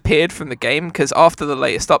 they've disappeared from the game because after the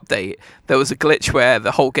latest update, there was a glitch where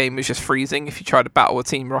the whole game was just freezing if you tried to battle a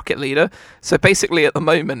Team Rocket leader. So basically, at the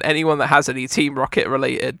moment, anyone that has any Team Rocket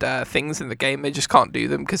related things in the game, they just can't do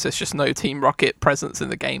them because there's just no Team Rocket presence in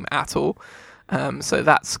the game at all. So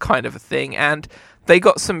that's kind of a thing. And they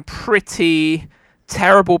got some pretty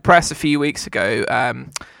terrible press a few weeks ago.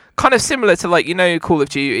 Kind of similar to Call of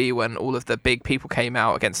Duty, when all of the big people came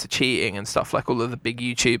out against the cheating and stuff, like all of the big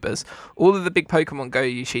YouTubers, all of the big Pokemon Go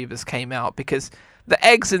YouTubers came out because the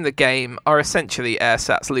eggs in the game are essentially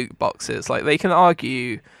Airsats loot boxes. Like, they can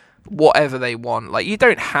argue whatever they want. Like, you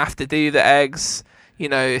don't have to do the eggs,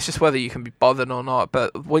 it's just whether you can be bothered or not.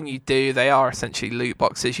 But when you do, they are essentially loot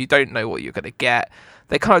boxes. You don't know what you're going to get.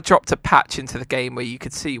 They kind of dropped a patch into the game where you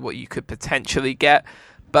could see what you could potentially get.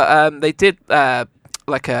 But they did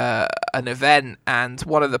an event, and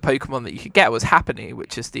one of the Pokemon that you could get was Happiny,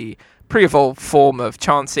 which is the pre-evolved form of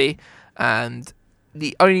Chansey, and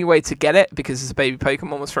the only way to get it, because it's a baby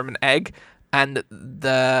Pokemon, was from an egg. And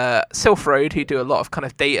the Silph Road, who do a lot of kind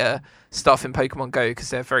of data stuff in Pokemon Go, because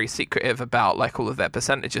they're very secretive about all of their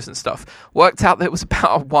percentages and stuff, worked out that it was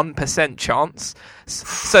about a 1% chance.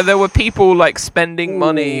 So there were people spending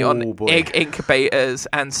money on egg incubators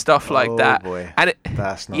and stuff like that. Boy. And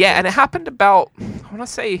that's not and it happened about, I want to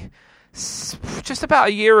say, just about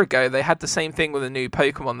a year ago. They had the same thing with a new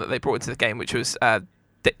Pokemon that they brought into the game, which was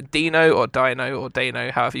Dino,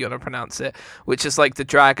 however you want to pronounce it, which is like the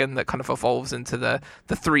dragon that kind of evolves into the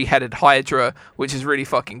three-headed Hydra, which is really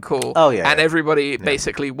fucking cool. Oh yeah, and everybody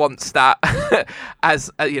basically wants that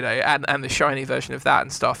as and the shiny version of that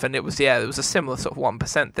and stuff. And it was a similar sort of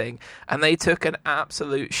 1% thing, and they took an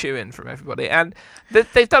absolute shoo-in from everybody, and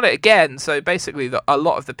they've done it again. So basically, a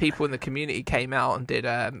lot of the people in the community came out and did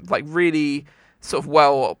really sort of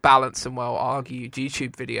well balanced and well argued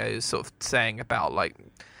YouTube videos, sort of saying about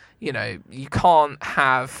you can't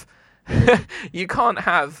have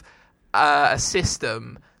a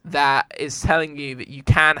system that is telling you that you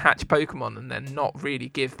can hatch Pokemon and then not really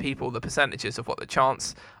give people the percentages of what the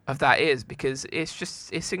chance of that is, because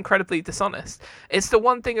it's incredibly dishonest. It's the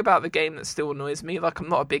one thing about the game that still annoys me. I'm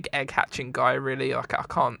not a big egg hatching guy, really.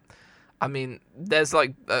 I mean, there's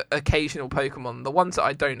occasional Pokemon. The ones that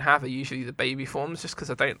I don't have are usually the baby forms, just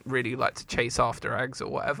because I don't really like to chase after eggs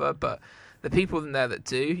or whatever. But the people in there that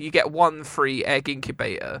do, you get one free egg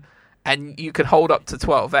incubator, and you can hold up to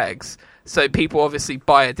 12 eggs. So people obviously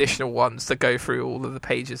buy additional ones to go through all of the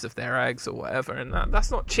pages of their eggs or whatever, and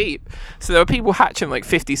that's not cheap. So there are people hatching like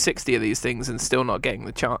 50, 60 of these things and still not getting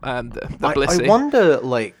the Blissey. I wonder,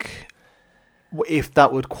 like, if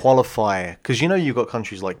that would qualify, because you've got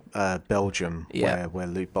countries like Belgium where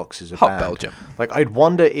loot boxes are Hot banned. Belgium. Like, I'd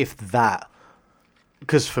wonder if that,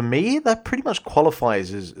 because for me that pretty much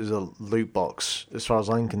qualifies as a loot box as far as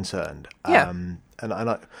I'm concerned. Yeah.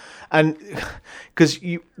 And because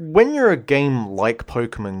when you're a game like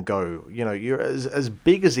Pokemon Go, you're as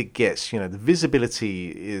big as it gets. The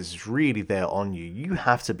visibility is really there on you. You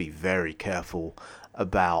have to be very careful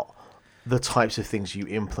about the types of things you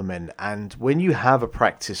implement, and when you have a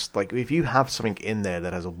practice, like if you have something in there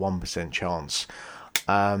that has a 1% chance,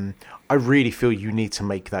 I really feel you need to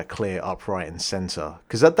make that clear, upright and center,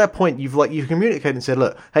 because at that point you've communicated and said,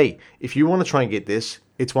 look, hey, if you want to try and get this,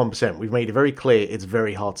 it's 1%. We've made it very clear it's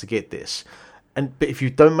very hard to get this. But if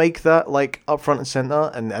you don't make that like up front and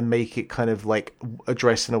center and make it kind of like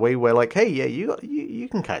addressed in a way where like, hey, yeah, you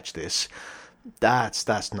can catch this,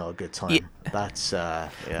 that's not a good time. Yeah. That's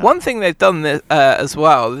One thing they've done as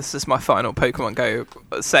well. This is my final Pokemon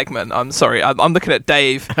Go segment. I'm sorry, I'm looking at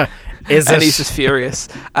Dave, and he's just furious.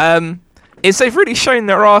 Is they've really shown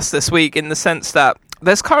their ass this week in the sense that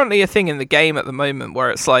there's currently a thing in the game at the moment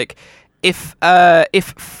where it's like if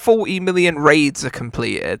 40 million raids are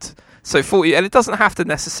completed, so 40, and it doesn't have to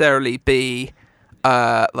necessarily be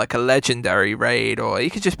like a legendary raid, or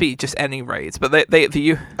it could just be any raids, but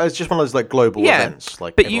it's just one of those like global events,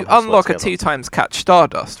 like, but you unlock a 2x catch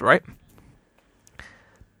Stardust, right?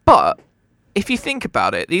 But if you think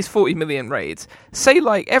about it, these 40 million raids, say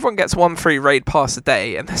like everyone gets 1 free raid pass a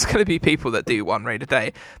day, and there's going to be people that do 1 raid a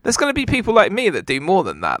day. There's going to be people like me that do more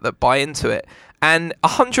than that buy into it, and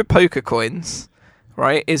 100 poker coins,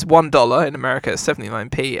 right, is $1 in America. It's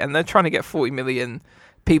 79p, and they're trying to get 40 million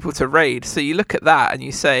people to raid. So you look at that and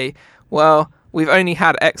you say, well, we've only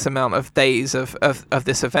had X amount of days of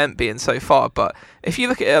this event being so far, but if you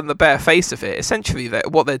look at it on the bare face of it, essentially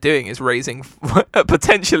what they're doing is raising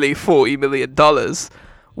potentially $40 million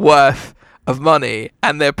worth of money,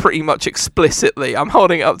 and they're pretty much explicitly, I'm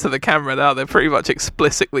holding it up to the camera now, they're pretty much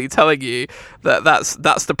explicitly telling you that's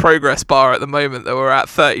the progress bar at the moment, that we're at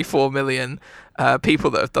 34 million people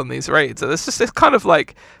that have done these raids. And it's just this kind of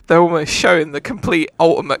like they're almost showing the complete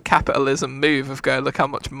ultimate capitalism move of going, look how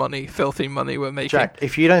much money, filthy money we're making. Jack,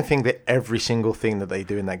 if you don't think that every single thing that they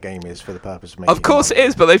do in that game is for the purpose of making of course money, it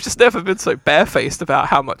is, but they've just never been so barefaced about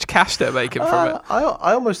how much cash they're making from it.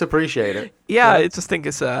 I almost appreciate it. Yeah, I just think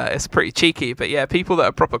it's pretty cheeky. But yeah, people that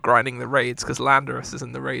are proper grinding the raids, because Landorus is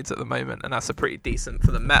in the raids at the moment, and that's a pretty decent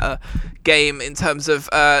for the meta game in terms of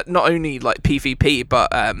not only like PvP,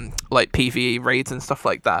 but like PvE raids and stuff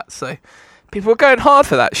like that. So people are going hard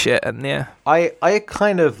for that shit, and yeah. I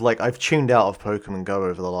kind of like, I've tuned out of Pokemon Go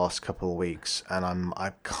over the last couple of weeks, and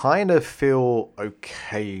I kind of feel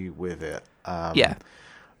okay with it. Yeah.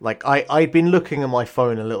 Like, I'd been looking at my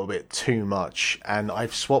phone a little bit too much, and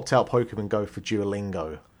I've swapped out Pokemon Go for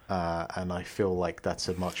Duolingo, and I feel like that's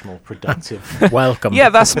a much more productive... Welcome. Yeah,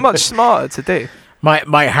 that's much smarter to do.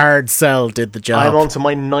 My hard sell did the job. I'm on to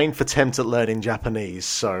my 9th attempt at learning Japanese,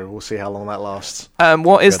 so we'll see how long that lasts.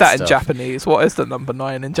 What is Good that stuff. in Japanese? What is the number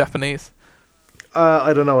 9 in Japanese?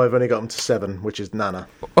 I don't know, I've only got them to 7, which is Nana.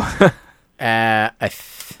 I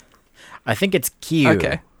think it's Q.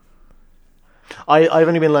 Okay. I've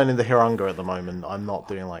only been learning the Hiranga at the moment. I'm not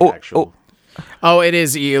doing like actual... Oh, it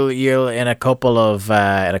is. You'll in a couple of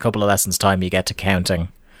lessons time you get to counting.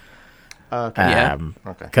 Okay. Yeah.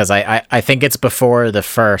 Okay. Because I think it's before the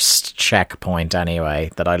first checkpoint anyway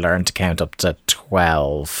that I learned to count up to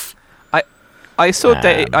 12. I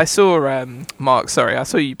saw Mark. Sorry, I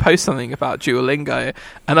saw you post something about Duolingo,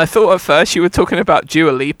 and I thought at first you were talking about Dua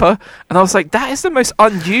Lipa, and I was like, that is the most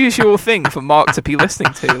unusual thing for Mark to be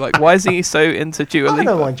listening to. Like, why is he so into Dua Lipa? I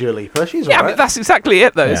don't mind Dua Lipa. She's yeah, alright. I mean, that's exactly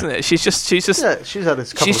it, though, isn't it? She's just. Yeah, she's had a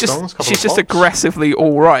couple of songs. She's just aggressively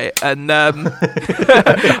all right, and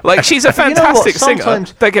like she's a fantastic singer.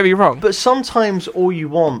 Don't get me wrong. But sometimes all you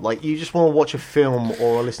want, like, you just want to watch a film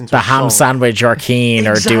or listen to The a Ham song. Sandwich or Keen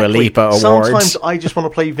or Dua Lipa awards. Sometimes I just want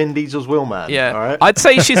to play Vin Diesel's Wheelman. Yeah, all right? I'd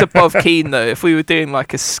say she's above Keen though. If we were doing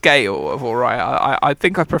like a scale of all right, I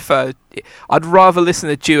think I'd rather listen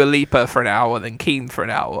to Dua Lipa for an hour than Keen for an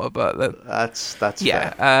hour. But that's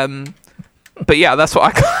yeah. fair. But yeah, that's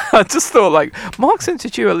what I just thought. Like, Mark's into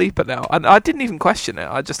Dua Lipa now, and I didn't even question it.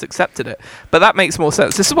 I just accepted it. But that makes more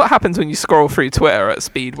sense. This is what happens when you scroll through Twitter at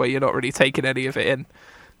speed where you're not really taking any of it in.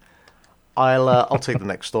 I'll take the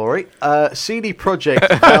next story. CD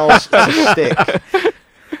Projekt vows to stick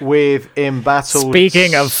with embattled.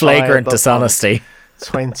 Speaking of flagrant Cyberpunk dishonesty.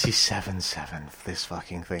 27/7 this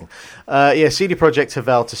fucking thing. CD Projekt have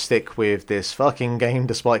vowed to stick with this fucking game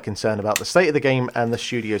despite concern about the state of the game and the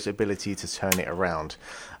studio's ability to turn it around.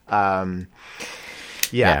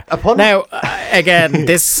 Now, again,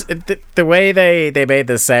 the way they made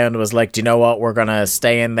this sound was like, do you know what? We're going to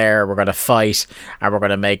stay in there, we're going to fight, and we're going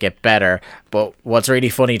to make it better. But what's really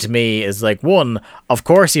funny to me is, like, one, of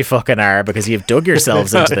course you fucking are, because you've dug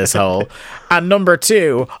yourselves into this hole. And number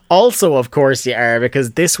two, also of course you are,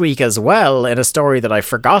 because this week as well, in a story that I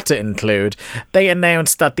forgot to include, they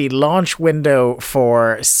announced that the launch window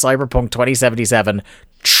for Cyberpunk 2077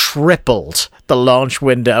 tripled the launch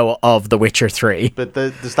window of The Witcher 3. But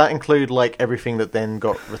does that include like everything that then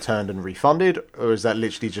got returned and refunded, or is that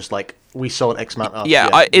literally just like we sold X amount up?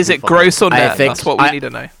 Is it gross or net? That's what we need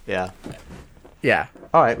to know. Yeah.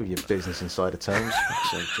 All right, with your business insider terms.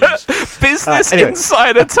 Business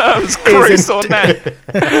insider terms, gross or net.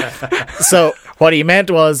 So what he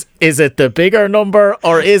meant was, is it the bigger number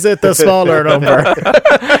or is it the smaller number?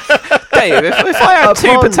 Dave, if I had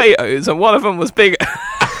two potatoes and one of them was bigger...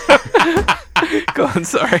 Go on,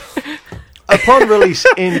 sorry. Upon release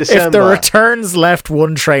in December... If the returns left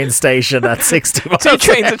one train station at 60 miles... Two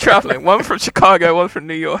trains are travelling, one from Chicago, one from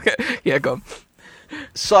New York. Yeah, go on.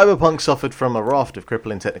 Cyberpunk suffered from a raft of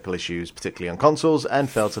crippling technical issues, particularly on consoles, and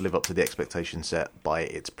failed to live up to the expectations set by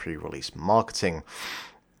its pre-release marketing.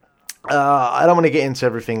 I don't want to get into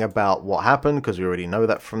everything about what happened, because we already know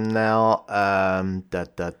that from now.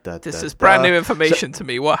 This is brand new information to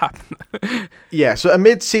me. What happened? So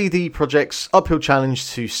amid CD Projekt's uphill challenge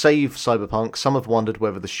to save Cyberpunk, some have wondered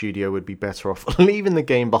whether the studio would be better off leaving the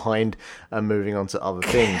game behind and moving on to other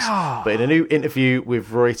things. But in a new interview with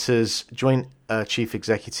Reuters, joint Chief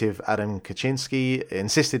Executive Adam Kaczynski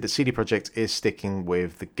insisted that CD Projekt is sticking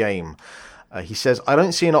with the game. He says, I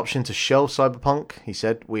don't see an option to shelve Cyberpunk. He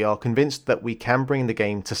said, we are convinced that we can bring the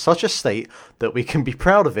game to such a state that we can be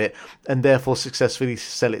proud of it and therefore successfully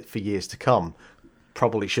sell it for years to come.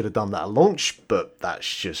 Probably should have done that at launch, but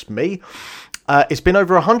that's just me. It's been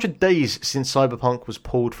over 100 days since Cyberpunk was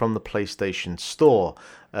pulled from the PlayStation Store.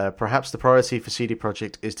 Perhaps the priority for CD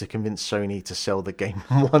Projekt is to convince Sony to sell the game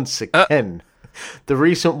once again. The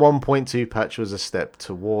recent 1.2 patch was a step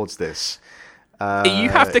towards this. You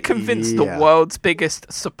have to convince the world's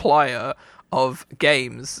biggest supplier of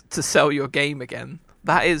games to sell your game again.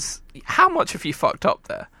 That is... How much have you fucked up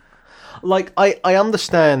there? Like, I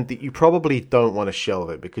understand that you probably don't want to shelve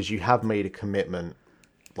it because you have made a commitment.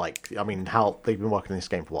 Like, I mean, how they've been working on this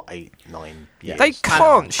game for what, 8, 9 years? They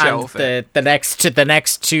can't shelve it. The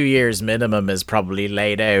next 2 years minimum is probably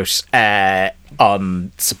laid out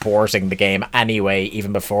on supporting the game anyway,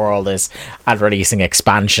 even before all this, and releasing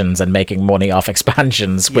expansions and making money off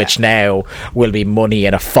expansions, which now will be money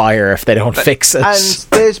in a fire if they don't fix it. And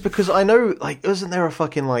there's, because I know, like, isn't there a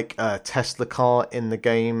fucking like Tesla car in the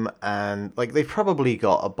game, and like they've probably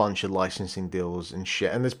got a bunch of licensing deals and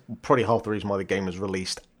shit, and there's probably half the reason why the game was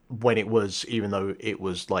released when it was, even though it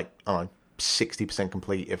was like, I don't know, 60%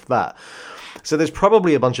 complete, if that. So there's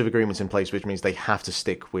probably a bunch of agreements in place, which means they have to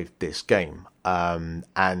stick with this game.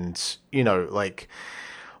 And, you know, like,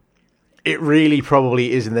 it really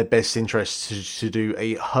probably is in their best interest to do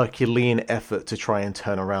a Herculean effort to try and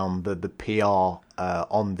turn around the PR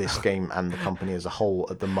on this game and the company as a whole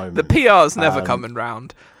at the moment. The PR's never coming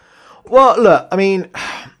round. Well, look, I mean...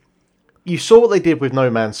 You saw what they did with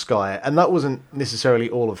No Man's Sky, and that wasn't necessarily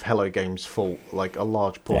all of Hello Games' fault. Like, a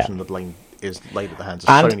large portion of the blame is laid at the hands of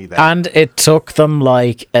Sony there. And it took them,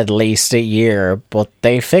 like, at least a year, but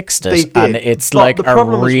they fixed it. They did. And it's, But like, the a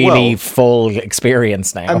problem as really well- full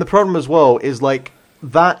experience now. And the problem as well is, like,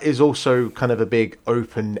 that is also kind of a big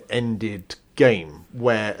open-ended game,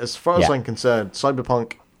 where, as far as I'm concerned,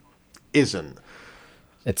 Cyberpunk isn't.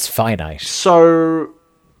 It's finite. So...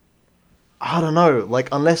 I don't know, like,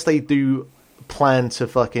 unless they do plan to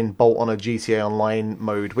fucking bolt on a GTA Online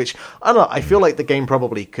mode, which, I don't know, I feel like the game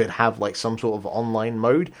probably could have, like, some sort of online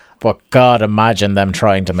mode. But God, imagine them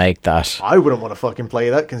trying to make that. I wouldn't want to fucking play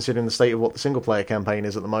that, considering the state of what the single-player campaign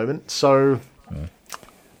is at the moment. So,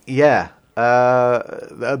 they're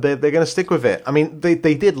going to stick with it. I mean,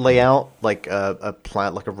 they did lay out, like, a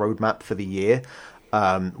plan, like a roadmap for the year.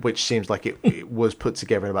 Which seems like it was put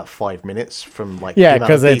together in about 5 minutes from like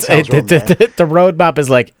because the roadmap is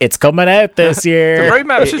like it's coming out this year. The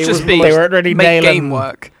roadmap should just be they weren't really make nailing game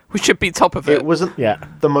work. We should be top of it. It wasn't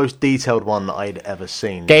the most detailed one that I'd ever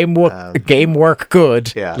seen. Game work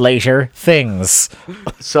good. Later things.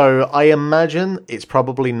 So I imagine it's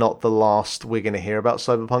probably not the last we're going to hear about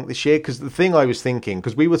Cyberpunk this year. Because the thing I was thinking,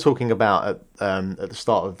 because we were talking about at the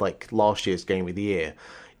start of like last year's Game of the Year.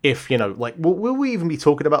 if, like, will we even be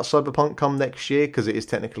talking about Cyberpunk come next year? Because it is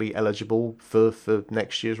technically eligible for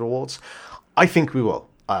next year's rewards. I think we will.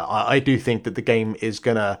 I do think that the game is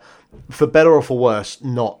going to, for better or for worse,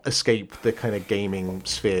 not escape the kind of gaming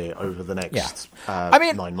sphere over the next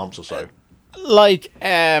 9 months or so. Like,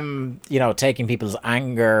 taking people's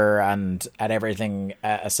anger and everything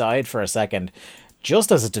aside for a second,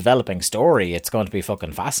 just as a developing story, it's going to be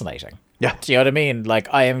fucking fascinating. Yeah. Do you know what I mean? Like,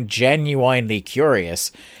 I am genuinely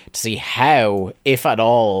curious to see how, if at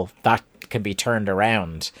all, that can be turned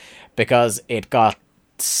around, because it got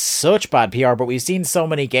such bad PR, but we've seen so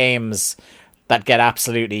many games that get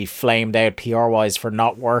absolutely flamed out PR-wise for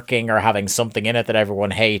not working or having something in it that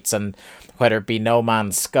everyone hates, and whether it be No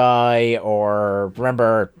Man's Sky or,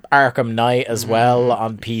 remember, Arkham Knight as well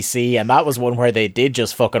on PC, and that was one where they did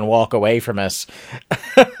just fucking walk away from it.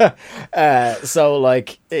 So,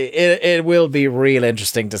 like, it will be real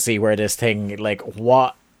interesting to see where this thing, like,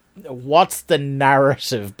 what's the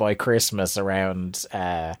narrative by Christmas around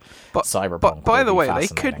Cyberpunk. But by the way, they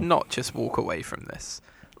could not just walk away from this.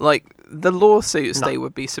 Like, the lawsuits they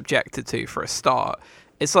would be subjected to for a start.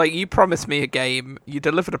 It's like, you promised me a game, you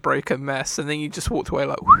delivered a broken mess, and then you just walked away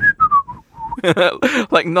like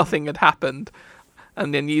like nothing had happened,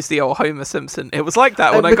 and then used the old Homer Simpson. It was like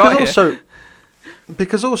that when I got here.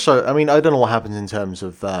 Because also, I mean, I don't know what happens in terms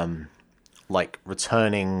of like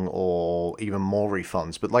returning or even more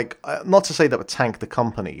refunds, but like, not to say that would tank the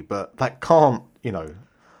company, but that can't,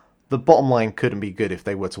 the bottom line couldn't be good if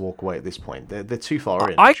they were to walk away at this point. They're too far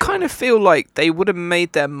in. I kind of feel like they would have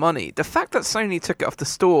made their money. The fact that Sony took it off the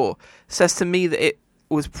store says to me that it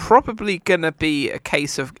was probably going to be a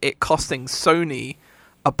case of it costing Sony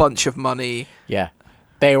a bunch of money. Yeah.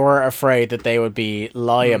 They were afraid that they would be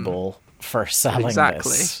liable for selling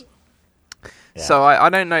this. Yeah. So I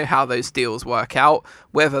don't know how those deals work out,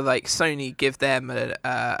 whether like Sony give them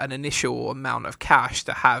an initial amount of cash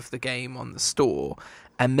to have the game on the store,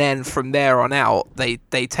 and then from there on out they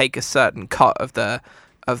take a certain cut of the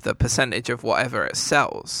percentage of whatever it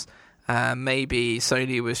sells. Maybe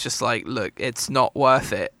Sony was just like, look, it's not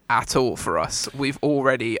worth it at all for us. We've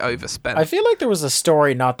already overspent. I feel like there was a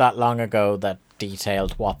story not that long ago that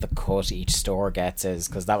detailed what the cut each store gets is,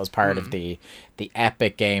 because that was part of the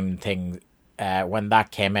Epic game thing. When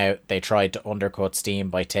that came out, they tried to undercut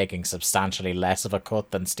Steam by taking substantially less of a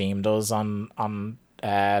cut than Steam does on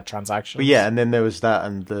transactions. But yeah, and then there was that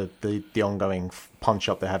and the ongoing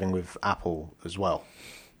punch-up they're having with Apple as well.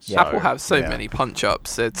 So, Apple have so many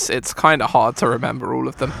punch-ups, it's kind of hard to remember all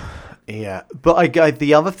of them. Yeah, but I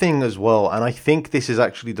the other thing as well, and I think this is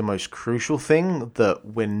actually the most crucial thing that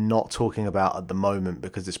we're not talking about at the moment,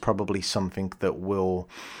 because it's probably something that will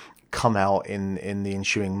come out in the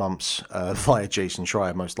ensuing months via Jason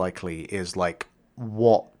Schreier, most likely, is like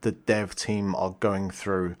what the dev team are going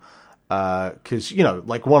through. Because,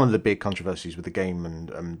 like, one of the big controversies with the game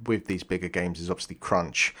and with these bigger games is obviously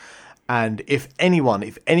crunch. And if anyone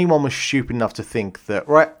was stupid enough to think that,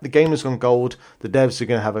 right, the game has gone gold, the devs are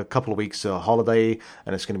going to have a couple of weeks of holiday,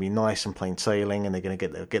 and it's going to be nice and plain sailing, and they're going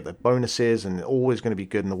to get their bonuses, and always going to be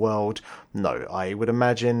good in the world. No, I would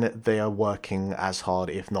imagine they are working as hard,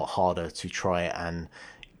 if not harder, to try and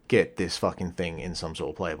get this fucking thing in some sort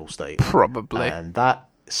of playable state. Probably. And that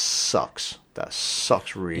sucks. That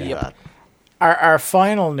sucks really bad. Our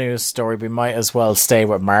final news story, we might as well stay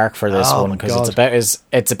with Mark for this one, because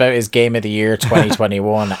it's about his Game of the Year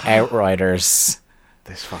 2021, Outriders.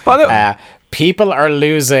 This fucking people are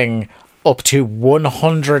losing up to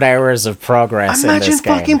 100 hours of progress in this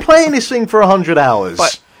game. Imagine fucking playing this thing for 100 hours.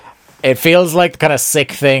 But it feels like the kind of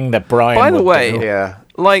sick thing that Brian By the would way, do.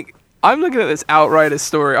 like, I'm looking at this Outriders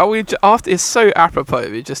story. It's so apropos.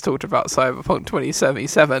 We just talked about Cyberpunk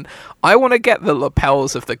 2077. I want to get the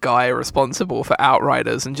lapels of the guy responsible for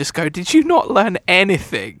Outriders and just go, did you not learn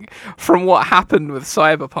anything from what happened with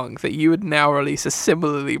Cyberpunk that you would now release a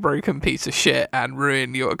similarly broken piece of shit and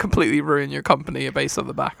completely ruin your company based on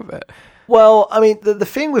the back of it? Well, I mean, the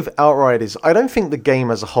thing with Outriders, I don't think the game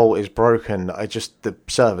as a whole is broken. The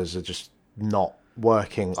servers are just not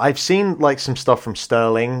working. I've seen like some stuff from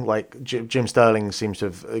Sterling, like Jim Sterling seems to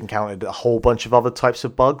have encountered a whole bunch of other types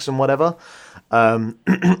of bugs and whatever.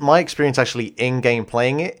 My experience actually in game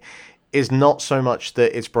playing it is not so much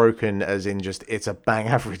that it's broken as in just it's a bang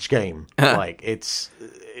average game. Like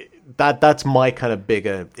that's my kind of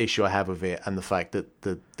bigger issue I have with it, and the fact that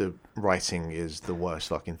the writing is the worst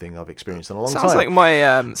fucking thing I've experienced in a long time. Sounds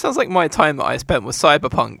like my time that I spent with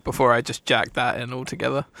Cyberpunk before I just jacked that in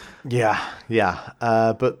altogether. Yeah.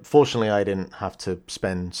 But fortunately, I didn't have to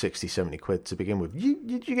spend 60, 70 quid to begin with.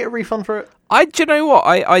 Did you get a refund for it? Do you know what?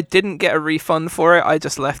 I didn't get a refund for it. I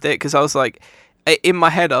just left it because I was like, in my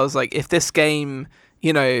head, I was like, if this game,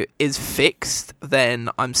 is fixed, then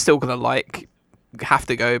I'm still gonna have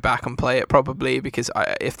to go back and play it probably, because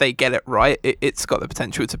if they get it right, it's got the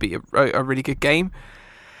potential to be a really good game.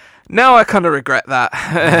 Now I kind of regret that.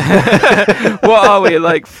 What are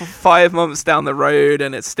we, 5 months down the road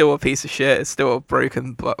and it's still a piece of shit? It's still a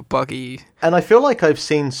broken, buggy. And I feel like I've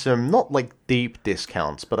seen some, not deep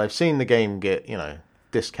discounts, but I've seen the game get,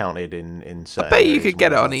 discounted in certain I bet you areas could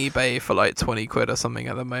get it where- on eBay for 20 quid or something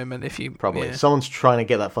at the moment if you... Probably. Yeah. Someone's trying to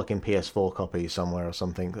get that fucking PS4 copy somewhere or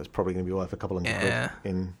something. That's probably going to be worth a couple of Yeah.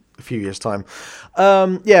 quid in a few years' time.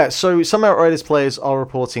 So some Outriders players are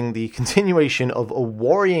reporting the continuation of a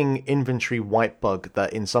worrying inventory wipe bug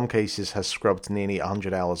that in some cases has scrubbed nearly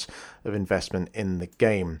 100 hours of investment in the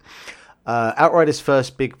game. Outriders'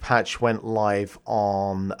 first big patch went live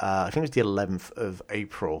on, I think it was the 11th of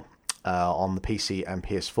April. On the PC and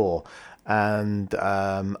PS4, and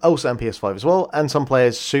also on PS5 as well, and some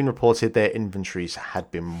players soon reported their inventories had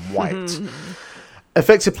been wiped.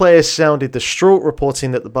 Affected players sounded distraught,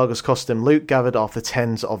 reporting that the bug has cost them loot gathered after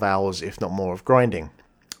tens of hours, if not more, of grinding.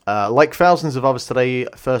 Like thousands of others today,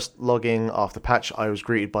 first logging after patch, I was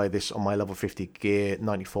greeted by this on my level 50 gear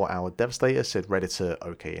 94-hour Devastator, said Redditor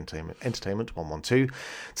OK Entertainment 112.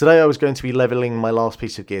 Today I was going to be leveling my last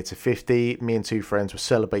piece of gear to 50. Me and two friends were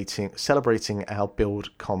celebrating our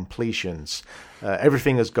build completions.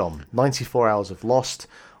 Everything has gone. 94 hours of lost.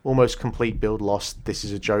 Almost complete build lost. This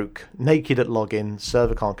is a joke. Naked at login.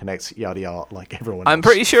 Server can't connect. Yada yada. Like everyone else. I'm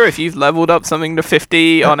pretty sure if you've leveled up something to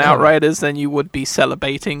 50 on Outriders, then you would be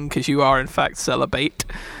celebrating, because you are in fact celibate.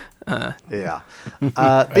 Yeah.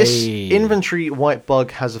 This inventory wipe bug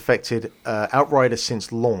has affected Outriders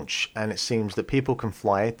since launch, and it seems that People Can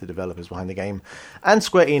Fly, the developers behind the game, and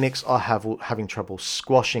Square Enix are having trouble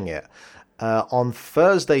squashing it. On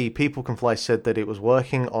Thursday, People Can Fly said that it was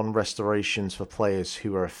working on restorations for players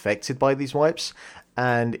who were affected by these wipes,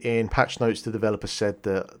 and in patch notes, the developer said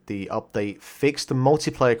that the update fixed the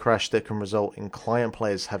multiplayer crash that can result in client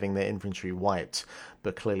players having their inventory wiped,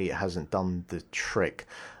 but clearly it hasn't done the trick.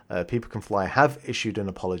 People Can Fly have issued an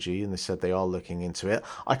apology, and they said they are looking into it.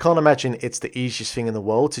 I can't imagine it's the easiest thing in the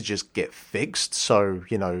world to just get fixed, so,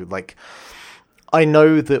 I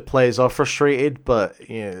know that players are frustrated, but,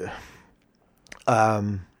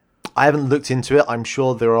 I haven't looked into it. I'm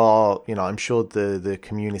sure there are, I'm sure the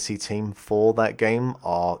community team for that game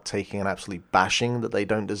are taking an absolute bashing that they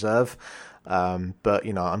don't deserve. But,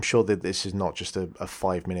 I'm sure that this is not just a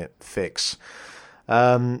 5-minute fix.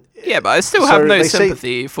 Yeah, but I still have no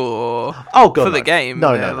sympathy for the game.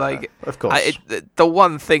 No, of course. The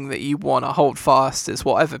one thing that you want to hold fast is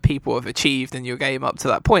whatever people have achieved in your game up to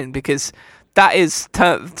that point, because that is,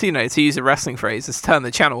 to use a wrestling phrase, is turn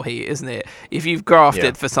the channel heat, isn't it? If you've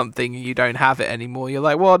grafted for something and you don't have it anymore, you're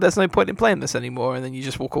like, well, there's no point in playing this anymore, and then you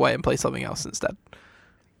just walk away and play something else instead.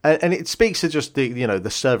 And it speaks to just the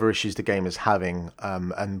server issues the game is having,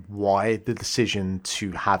 and why the decision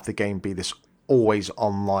to have the game be this always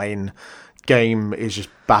online game is just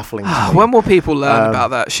baffling to me. When will people learn about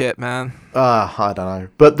that shit, man? I don't know.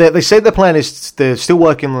 But they say their plan is they're still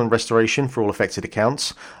working on restoration for all affected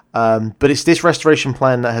accounts. But it's this restoration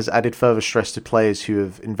plan that has added further stress to players who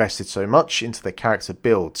have invested so much into their character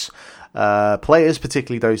builds. Players,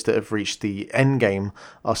 particularly those that have reached the end game,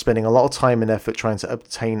 are spending a lot of time and effort trying to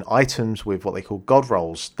obtain items with what they call god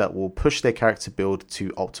rolls that will push their character build to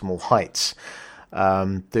optimal heights.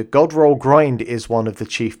 The god roll grind is one of the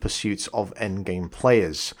chief pursuits of endgame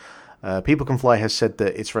players. People Can Fly has said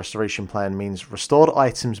that its restoration plan means restored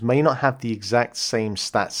items may not have the exact same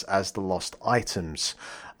stats as the lost items.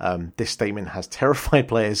 This statement has terrified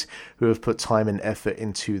players who have put time and effort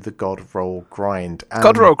into the God Roll Grind.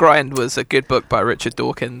 God Roll Grind was a good book by Richard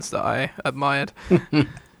Dawkins that I admired.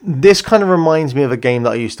 This kind of reminds me of a game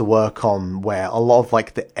that I used to work on where a lot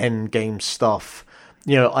of the end game stuff,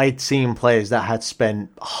 I'd seen players that had spent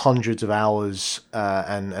hundreds of hours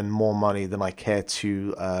and more money than I care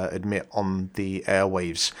to admit on the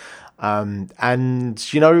airwaves. And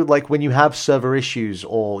when you have server issues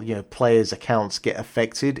or players' accounts get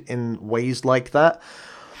affected in ways like that,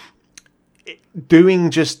 doing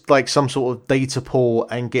just some sort of data pull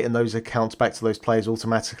and getting those accounts back to those players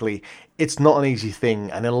automatically, it's not an easy thing.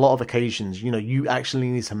 And in a lot of occasions, you actually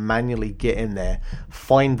need to manually get in there,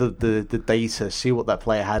 find the data, see what that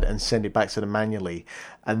player had, and send it back to them manually.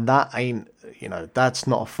 And that ain't, that's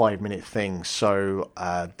not a 5-minute thing. So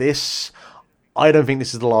I don't think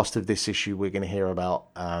this is the last of this issue we're going to hear about.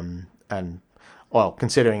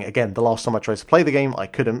 Considering, again, the last time I tried to play the game, I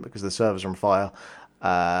couldn't because the servers are on fire.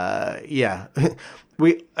 I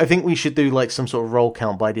think we should do some sort of roll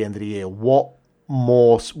count by the end of the year. What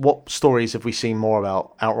what stories have we seen more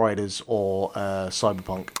about, Outriders or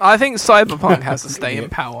Cyberpunk? I think Cyberpunk has a staying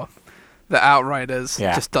power that Outriders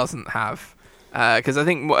just doesn't have. Because I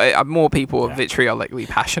think more people are vitriolically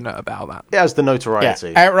passionate about that. It has the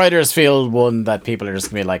notoriety. Yeah. Outriders feel one that people are just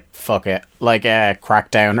going to be like, fuck it. Like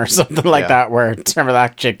Crackdown or something like that, where remember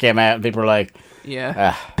that shit came out and people were like...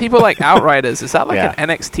 Yeah. People like Outriders. Is that like an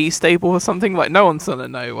NXT stable or something? Like, no one's going to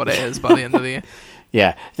know what it is by the end of the year.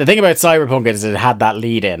 Yeah. The thing about Cyberpunk is it had that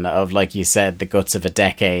lead-in of, like you said, the guts of a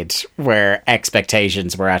decade where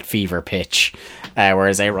expectations were at fever pitch.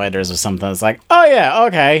 Whereas Outriders was something that's like, oh yeah,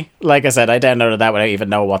 okay. Like I said, I downloaded that without even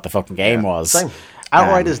know what the fucking game was. Same.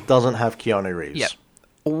 Outriders doesn't have Keanu Reeves.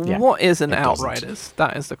 Yep. What is an Outriders?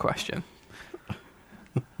 That is the question.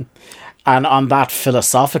 And on that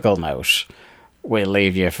philosophical note, we'll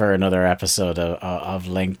leave you for another episode of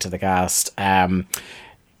Link to the Cast.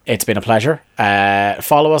 It's been a pleasure.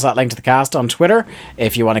 Follow us at Link to the Cast on Twitter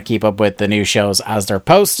if you want to keep up with the new shows as they're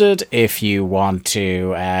posted. If you want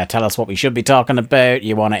to tell us what we should be talking about,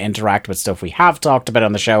 you want to interact with stuff we have talked about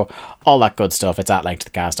on the show, all that good stuff, it's at Link to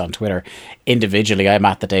the Cast on Twitter. Individually, I'm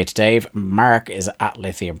at The Day to Dave, Mark is at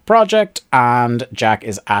Lithium Project, and Jack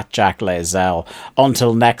is at Jack Lazell.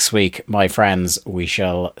 Until next week, my friends, we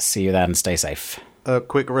shall see you then. Stay safe. A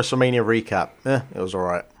quick WrestleMania recap. It was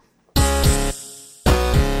alright.